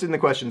comments in the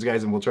questions,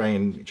 guys, and we'll try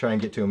and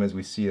get to them as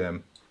we see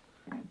them.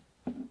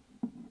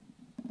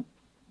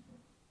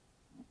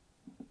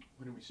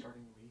 When are we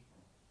starting Wii?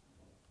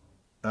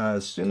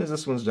 As soon as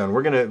this one's done,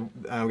 we're gonna,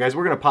 guys,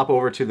 we're gonna pop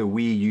over to the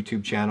Wii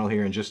YouTube channel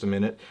here in just a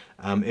minute.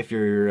 If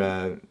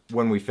you're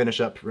when we finish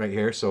up right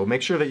here, so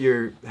make sure that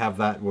you have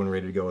that one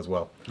ready to go as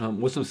well.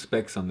 What's some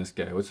specs on this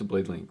guy? What's the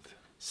blade length?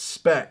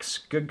 Specs,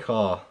 good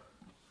call.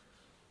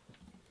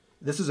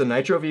 This is a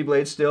Nitro V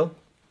blade still,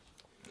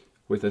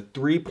 with a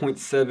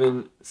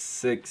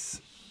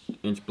 3.76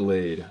 inch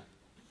blade.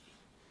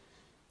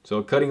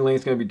 So cutting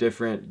length is going to be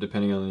different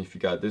depending on if you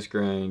got this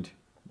grind,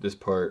 this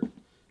part,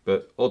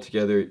 but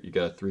altogether you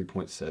got a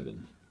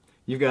 3.7.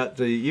 You've got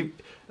the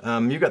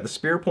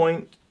spear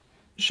point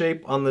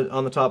shape on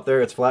the top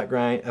there. It's flat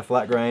grind, a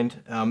flat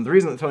grind. The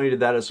reason that Tony did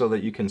that is so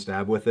that you can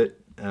stab with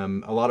it.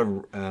 A lot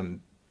of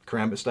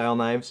karambit style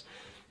knives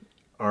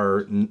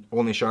are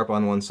only sharp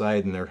on one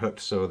side and they're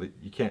hooked so that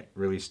you can't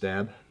really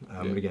stab.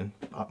 But again,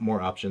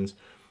 more options.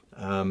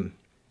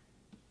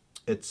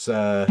 It's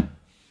a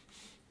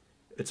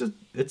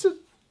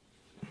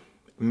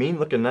mean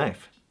looking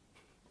knife.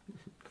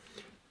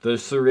 The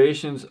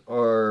serrations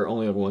are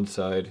only on one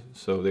side,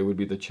 so they would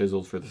be the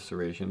chisels for the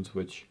serrations,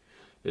 which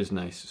is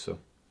nice. So,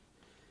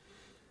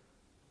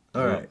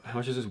 all right, how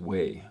much does this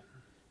weigh?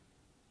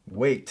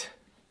 Weight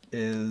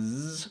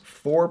is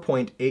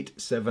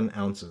 4.87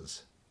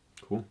 ounces.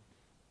 Cool.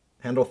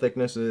 Handle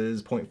thickness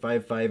is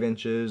 0.55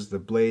 inches. The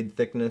blade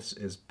thickness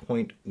is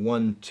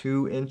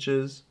 0.12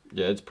 inches.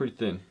 Yeah, it's pretty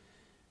thin.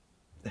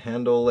 The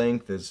handle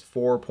length is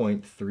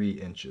 4.3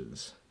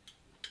 inches.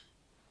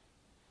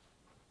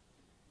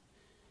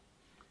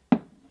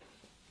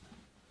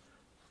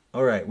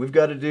 All right, we've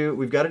got to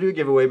do a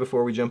giveaway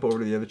before we jump over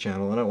to the other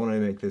channel. I don't want to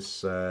make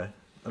this. I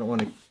don't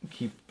want to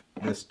keep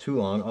this too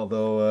long.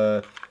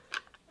 Although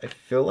I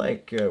feel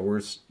like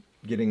we're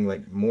getting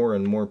like more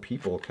and more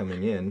people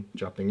coming in,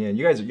 jumping in.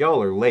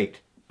 Y'all are late,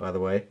 by the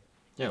way.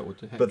 Yeah, what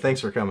the heck? But thanks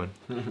for coming.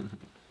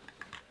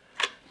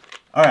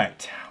 All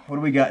right, what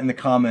do we got in the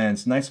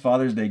comments? Nice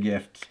Father's Day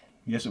gift.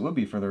 Yes, it would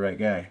be for the right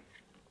guy.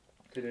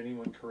 Did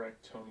anyone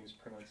correct Tony's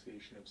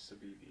pronunciation of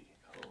Civivi?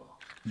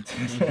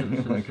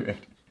 LOL.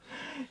 Correct.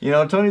 You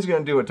know, Tony's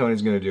gonna do what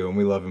Tony's gonna do, and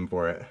we love him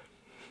for it.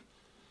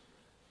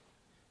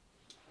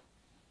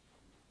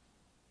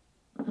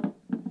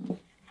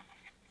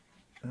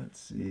 Let's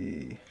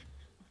see.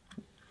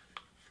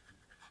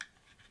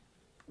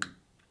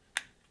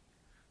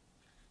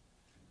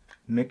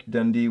 Mick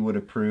Dundee would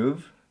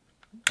approve.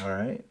 All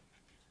right.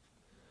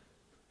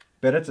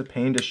 Bet it's a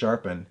pain to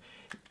sharpen.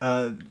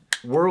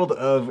 World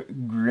of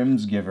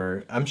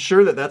Grimsgiver. I'm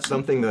sure that that's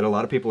something that a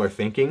lot of people are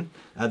thinking.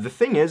 The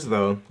thing is,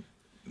 though,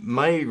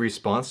 my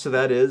response to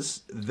that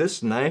is,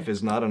 this knife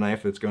is not a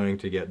knife that's going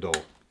to get dull.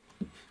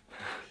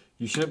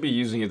 You shouldn't be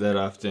using it that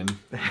often.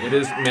 It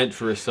is meant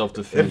for a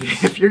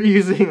self-defense. If you're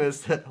using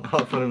this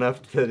often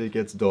enough that it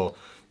gets dull,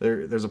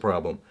 there's a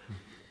problem.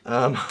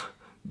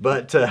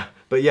 But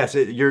yes,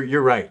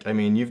 you're right. I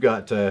mean, you've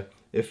got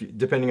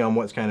depending on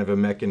what kind of a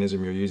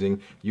mechanism you're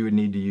using, you would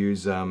need to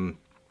use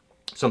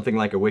something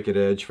like a wicked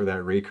edge for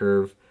that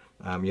recurve.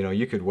 You know,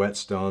 you could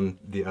whetstone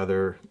the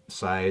other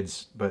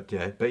sides, but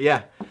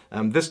yeah,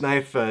 this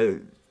knife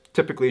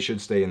typically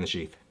should stay in the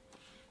sheath.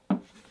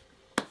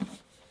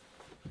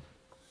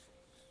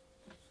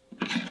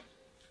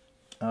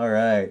 All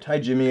right. Hi,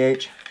 Jimmy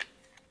H.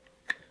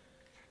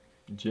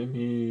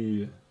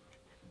 Jimmy.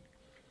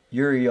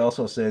 Yuri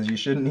also says you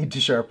shouldn't need to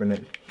sharpen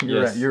it.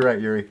 Yes. You're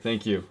right, Yuri.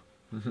 Thank you.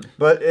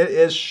 But it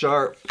is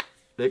sharp.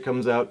 It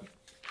comes out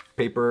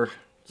paper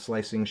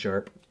slicing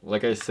sharp.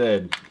 Like I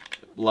said,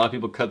 a lot of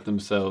people cut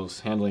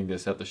themselves handling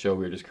this at the show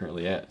we're just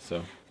currently at.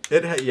 So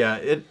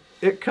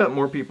it cut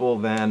more people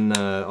than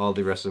all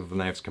the rest of the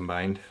knives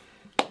combined.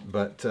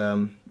 But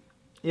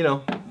you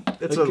know,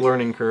 it's a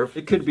learning curve.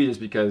 It could be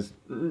just because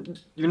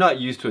you're not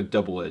used to a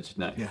double-edged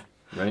knife. Yeah.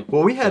 Right.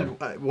 Well, we had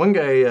one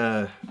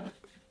guy.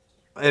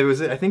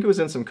 I think it was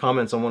in some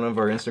comments on one of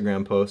our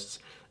Instagram posts,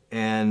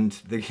 and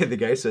the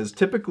guy says,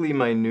 typically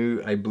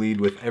I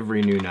bleed with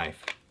every new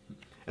knife.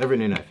 Every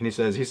new knife. And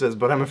he says,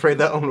 but I'm afraid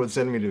that one would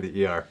send me to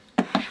the ER.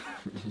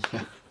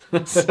 Yeah.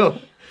 So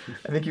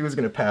I think he was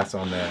going to pass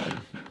on that.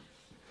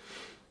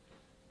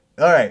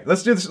 All right,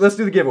 let's do this. Let's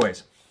do the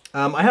giveaways.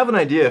 I have an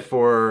idea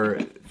for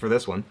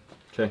this one.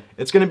 Okay.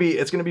 It's gonna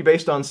be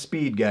based on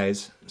speed,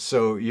 guys.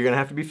 So you're gonna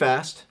have to be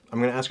fast.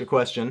 I'm gonna ask a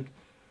question,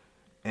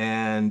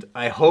 and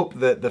I hope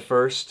that I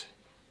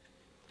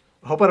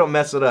hope I don't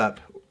mess it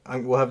up.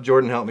 We'll have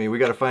Jordan help me. We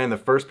got to find the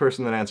first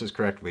person that answers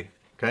correctly.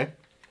 Okay.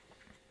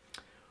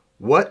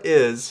 What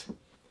is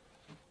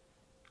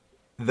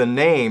the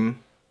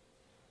name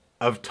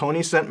of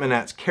Tony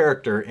Sentmanat's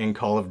character in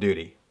Call of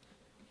Duty?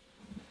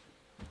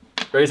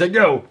 Ready, set,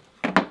 go!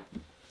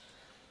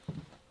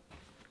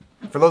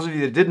 For those of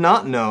you that did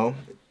not know,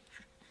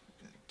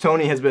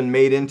 Tony has been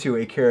made into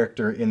a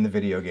character in the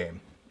video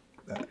game.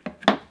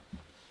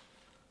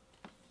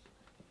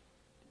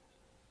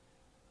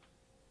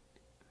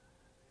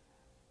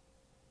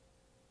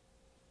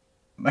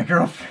 My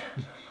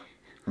girlfriend,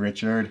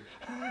 Richard.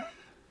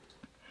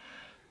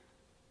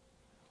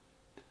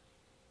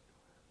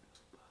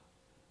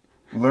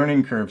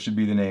 Learning Curve should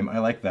be the name. I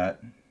like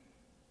that.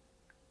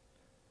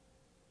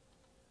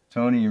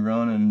 Tony,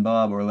 Ronan,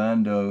 Bob,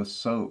 Orlando,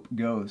 Soap,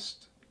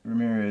 Ghost,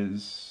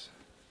 Ramirez.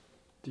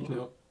 Do you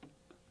know?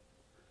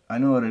 I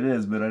know what it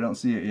is, but I don't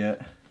see it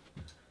yet.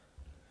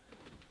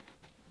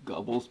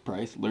 Gobbles,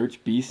 Price,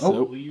 Lurch, Beast, Oh,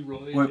 Soap.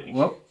 Leroy wait, Jenkins.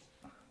 whoa.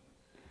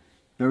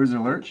 There was a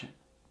Lurch?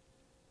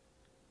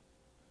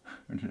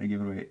 Or did I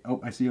give it away?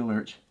 Oh, I see a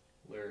Lurch.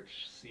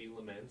 Lurch C.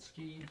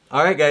 Lemensky.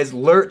 All right, guys.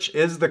 Lurch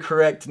is the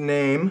correct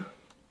name.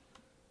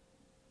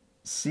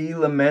 C.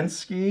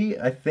 Lemensky,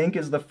 I think,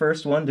 is the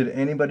first one. Did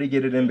anybody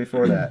get it in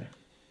before that?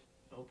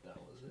 Oh, that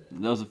was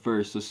it. That was the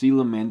first. So C.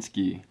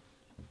 Lemensky.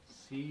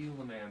 C.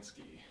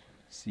 Lemansky.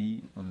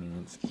 C.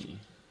 Lemansky.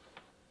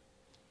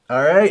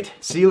 All right.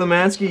 C.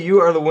 Lemansky, you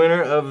are the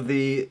winner of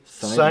the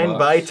Signed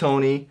by box.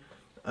 Tony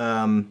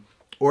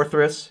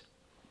Orthrus.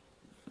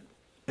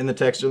 In the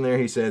text in there,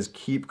 he says,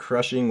 keep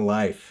crushing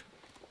life.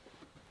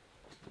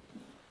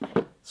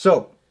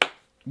 So,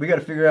 we got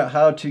to figure out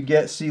how to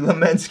get C.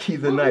 Lemensky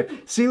the knife.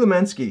 C.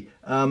 Lemensky,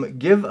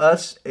 give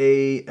us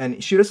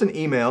shoot us an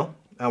email.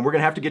 We're going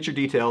to have to get your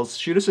details.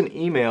 Shoot us an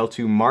email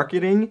to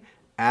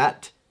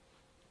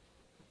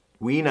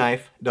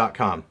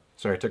marketing@weknife.com.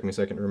 Sorry, it took me a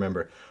second to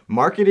remember.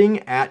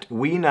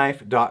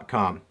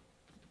 marketing@weknife.com.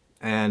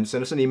 And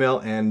send us an email,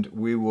 and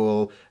we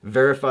will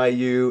verify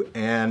you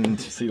and...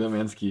 C.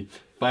 Lemansky.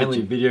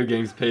 Finally, video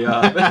games pay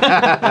off.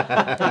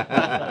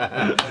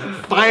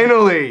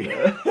 Finally!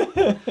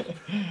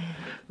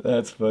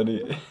 That's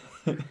funny.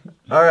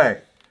 All right,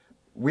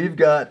 we've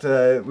got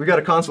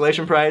a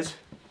consolation prize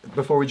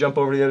before we jump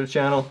over to the other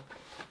channel.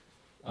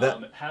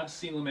 Have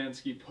C.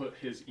 Lemansky put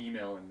his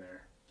email in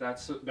there.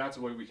 That's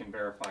a way we can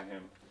verify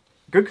him.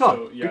 Good call.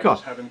 So, yeah, Good call.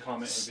 just have him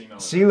comment his email.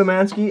 C.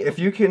 Lemansky, if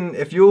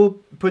you'll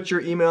put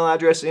your email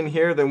address in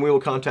here, then we will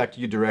contact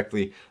you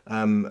directly.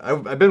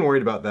 I've been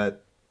worried about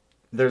that.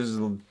 There's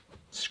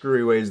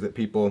screwy ways that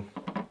people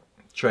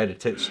try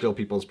to steal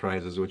people's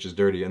prizes, which is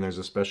dirty, and there's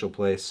a special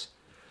place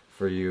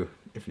for you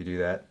if you do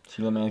that.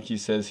 C. Lemansky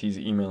says he's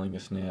emailing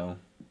us now.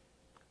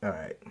 All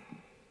right.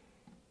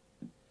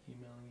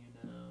 Emailing you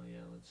now.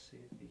 Yeah, let's see.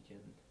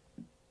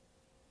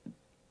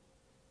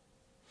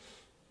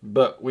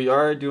 But we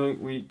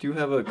do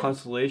have a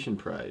consolation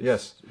prize.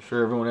 Yes.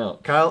 For everyone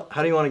else. Kyle,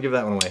 how do you want to give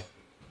that one away?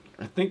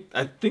 I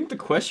think the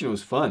question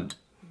was fun.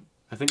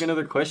 I think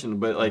another question,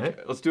 but like,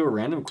 right. Let's do a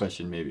random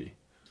question maybe.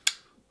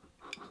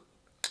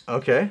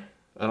 Okay.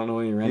 I don't know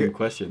any random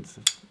questions.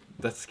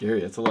 That's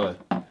scary. That's a lot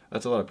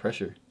of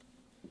pressure.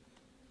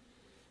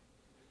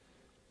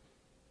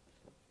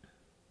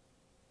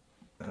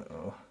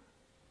 Uh-oh.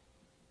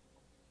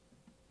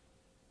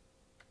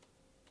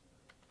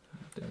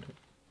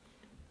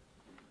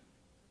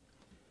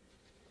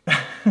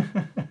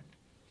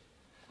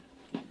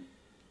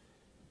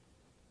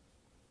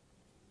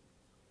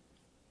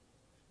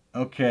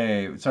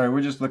 Okay, sorry,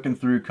 we're just looking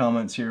through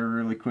comments here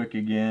really quick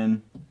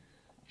again.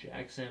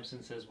 Jack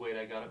Sampson says, wait,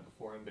 I got it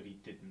before him, but he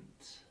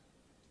didn't.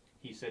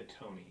 He said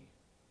Tony.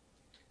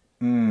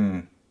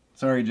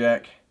 Sorry,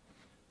 Jack.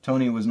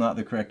 Tony was not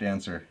the correct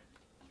answer.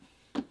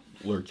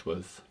 Lurch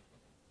was.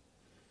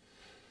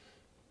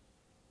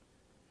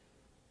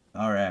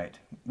 All right.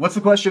 What's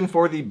the question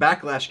for the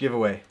Backlash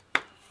giveaway?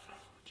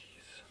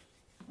 Jeez.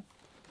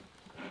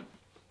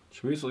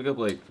 Should we just look up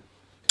like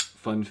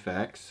fun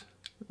facts?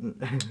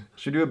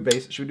 Should we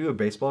do a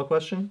baseball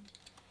question?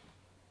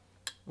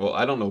 Well,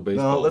 I don't know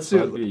baseball. No, let's so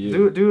it'd be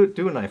you.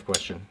 do a knife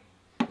question.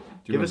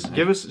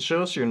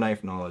 Show us your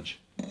knife knowledge.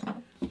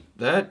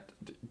 That's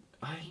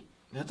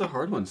a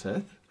hard one,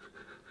 Seth.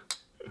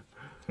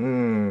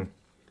 Ready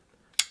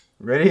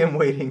and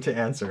waiting to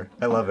answer.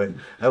 I love it.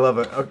 I love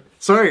it. Okay.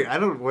 Sorry,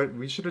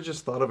 we should have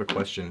just thought of a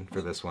question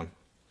for this one.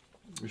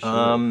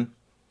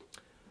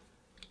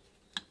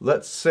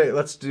 Let's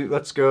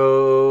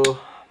go.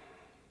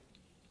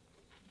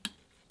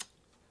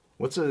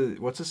 What's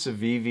a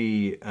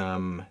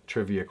Civivi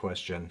trivia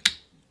question?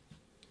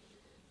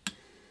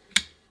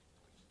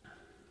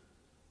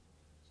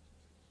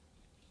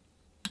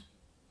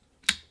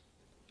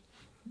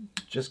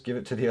 Just give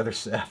it to the other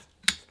Seth.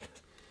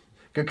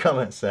 Good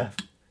comment, Seth.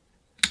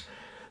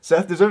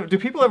 Seth, do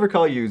people ever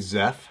call you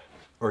Zeph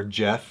or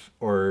Jeff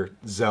or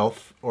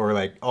Zelf or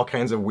like all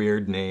kinds of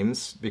weird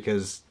names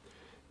because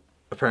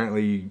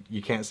apparently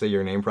you can't say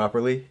your name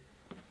properly?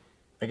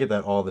 I get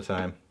that all the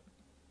time.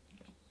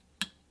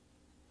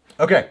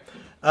 Okay,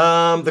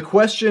 the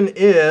question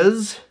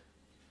is,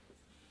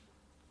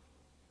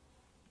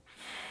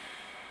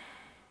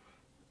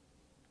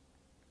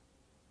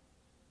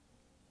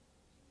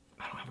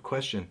 I don't have a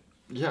question.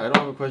 Yeah, I don't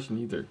have a question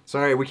either.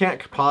 Sorry, we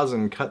can't pause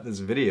and cut this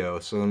video,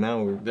 so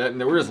now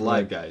we're just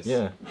live, guys.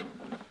 Yeah.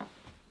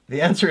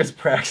 The answer is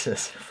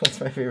Praxis.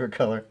 What's my favorite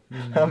color?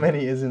 How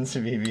many is in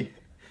Civivi?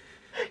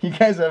 You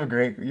guys have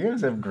great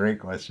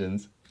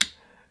questions.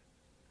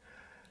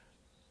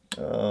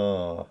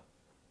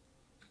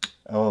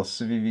 Oh,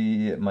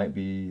 Civivi, it might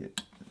be.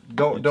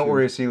 Don't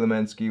worry, C.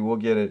 Lemensky. We'll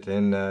get it,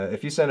 and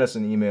if you send us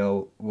an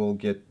email, we'll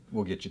get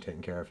you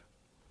taken care of.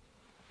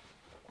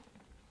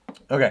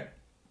 Okay.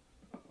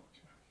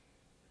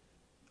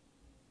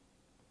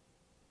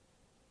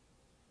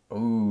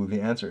 Oh, the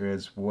answer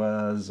is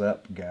 "What's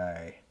up,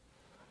 guy?"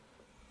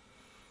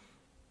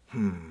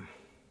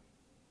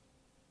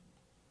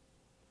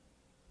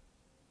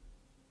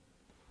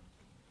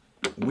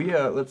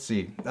 Let's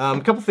see. A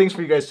couple things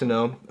for you guys to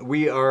know.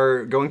 We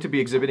are going to be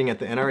exhibiting at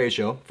the NRA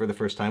show for the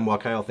first time while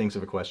Kyle thinks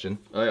of a question.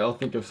 I'll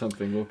think of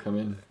something. We'll come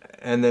in.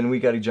 And then we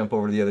got to jump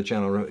over to the other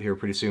channel here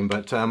pretty soon.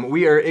 But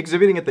we are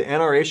exhibiting at the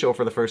NRA show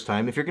for the first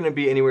time. If you're going to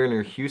be anywhere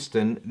near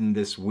Houston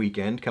this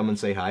weekend, come and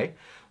say hi.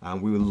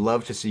 We would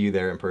love to see you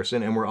there in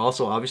person. And we're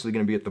also obviously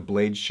going to be at the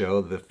Blade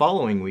show the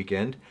following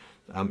weekend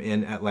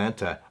in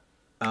Atlanta.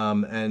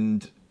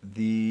 If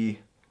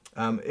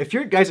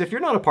you're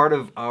not a part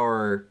of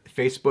our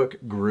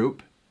Facebook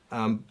group,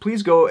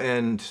 please go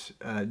and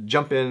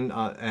jump in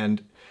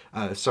and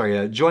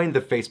join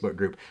the Facebook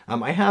group.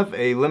 I have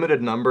a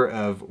limited number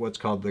of what's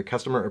called the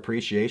Customer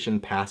Appreciation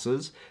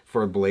Passes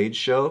for Blade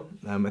Show.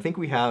 I think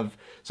we have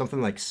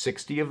something like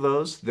 60 of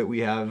those that we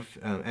have,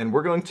 and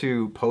we're going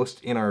to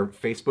post in our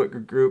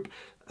Facebook group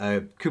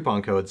a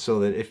coupon code so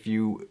that if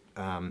you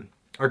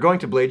are going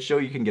to Blade Show,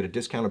 you can get a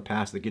discounted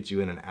pass that gets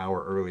you in an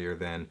hour earlier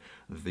than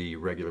the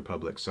regular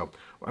public. So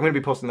I'm going to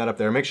be posting that up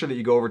there. Make sure that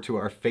you go over to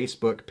our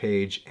Facebook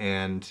page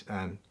and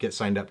get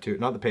signed up to,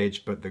 not the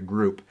page, but the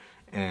group,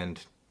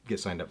 and get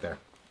signed up there.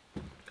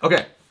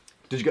 Okay,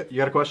 you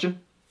got a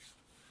question?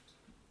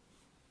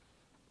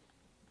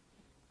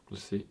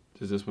 Let's see.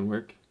 Does this one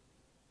work?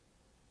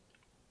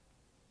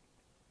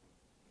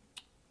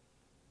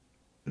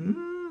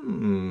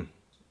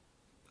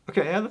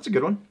 Okay, yeah, that's a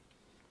good one.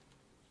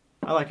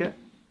 I like it.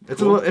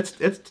 It's cool.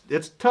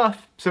 It's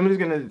tough. Somebody's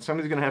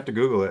gonna have to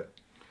Google it,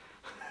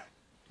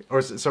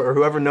 or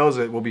whoever knows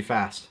it will be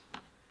fast.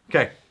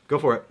 Okay, go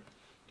for it.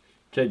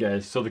 Okay,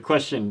 guys. So the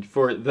question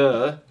for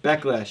the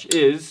Backlash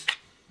is,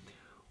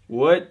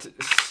 what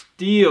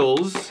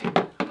steels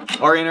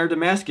are in our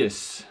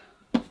Damascus?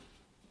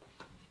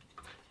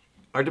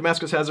 Our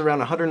Damascus has around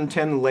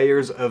 110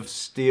 layers of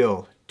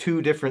steel.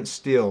 2 different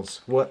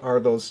steels. What are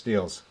those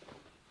steels?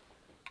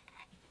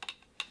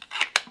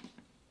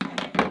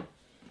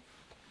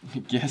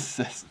 Guess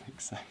that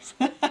makes sense.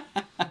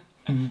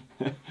 Cold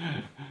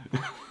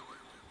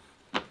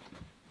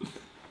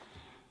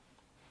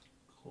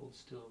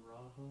Steel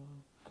Raha.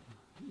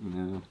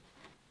 No.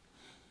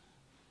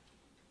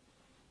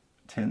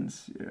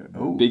 Tens.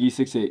 Oh. Biggie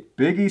 6'8".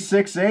 Biggie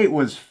 6'8"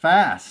 was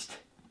fast.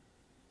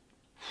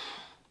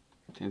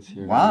 10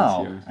 Sierra,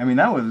 Wow. 9 Sierra. I mean,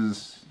 that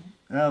was.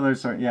 Oh, they're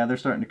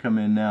starting to come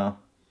in now.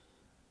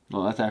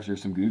 Well, that's after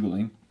some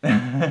Googling.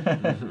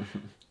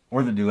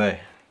 Or the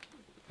delay.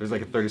 There's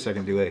like a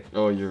 30-second delay.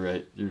 Oh, you're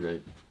right. You're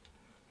right.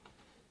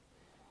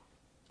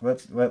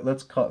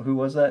 Let's call. Who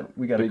was that?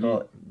 We gotta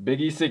call it.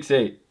 Biggie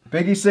 6'8".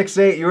 Biggie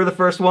 6'8", you were the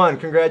first one.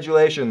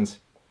 Congratulations.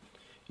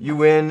 You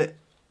win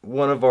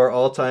one of our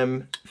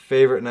all-time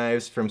favorite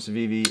knives from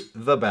Civivi,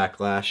 the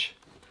Backlash.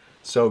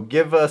 So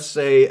give us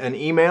an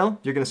email.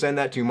 You're going to send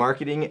that to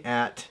marketing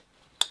at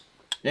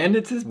And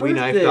it's his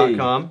birthday.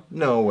 WeKnife.com.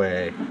 No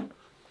way.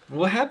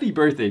 Well, happy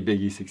birthday,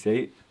 Biggie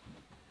 6'8".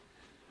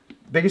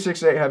 Biggie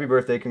 6'8", happy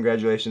birthday.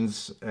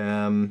 Congratulations.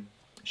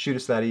 Shoot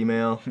us that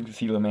email.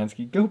 See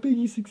Lemansky. Go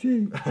Biggie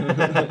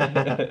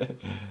 6'8".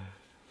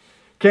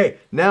 Okay,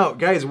 now,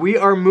 guys, we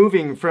are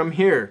moving from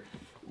here.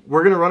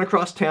 We're going to run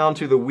across town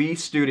to the Wii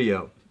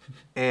Studio.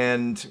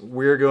 And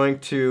we're going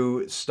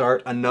to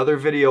start another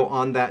video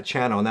on that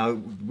channel. Now,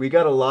 we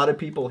got a lot of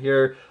people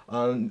here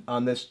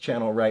on this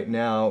channel right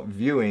now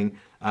viewing.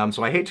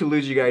 So I hate to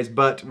lose you guys,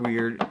 but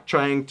we're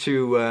trying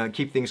to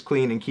keep things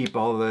clean and keep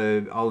all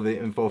the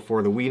info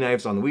for the Wii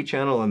knives on the Wii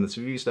channel and the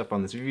Civivi stuff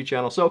on the Civivi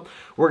channel. So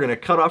we're going to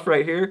cut off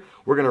right here.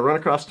 We're going to run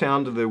across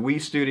town to the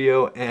Wii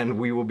Studio, and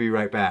we will be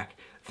right back.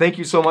 Thank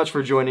you so much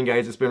for joining,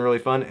 guys. It's been really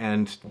fun,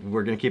 and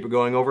we're going to keep it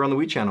going over on the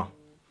Wii channel.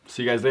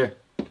 See you guys there.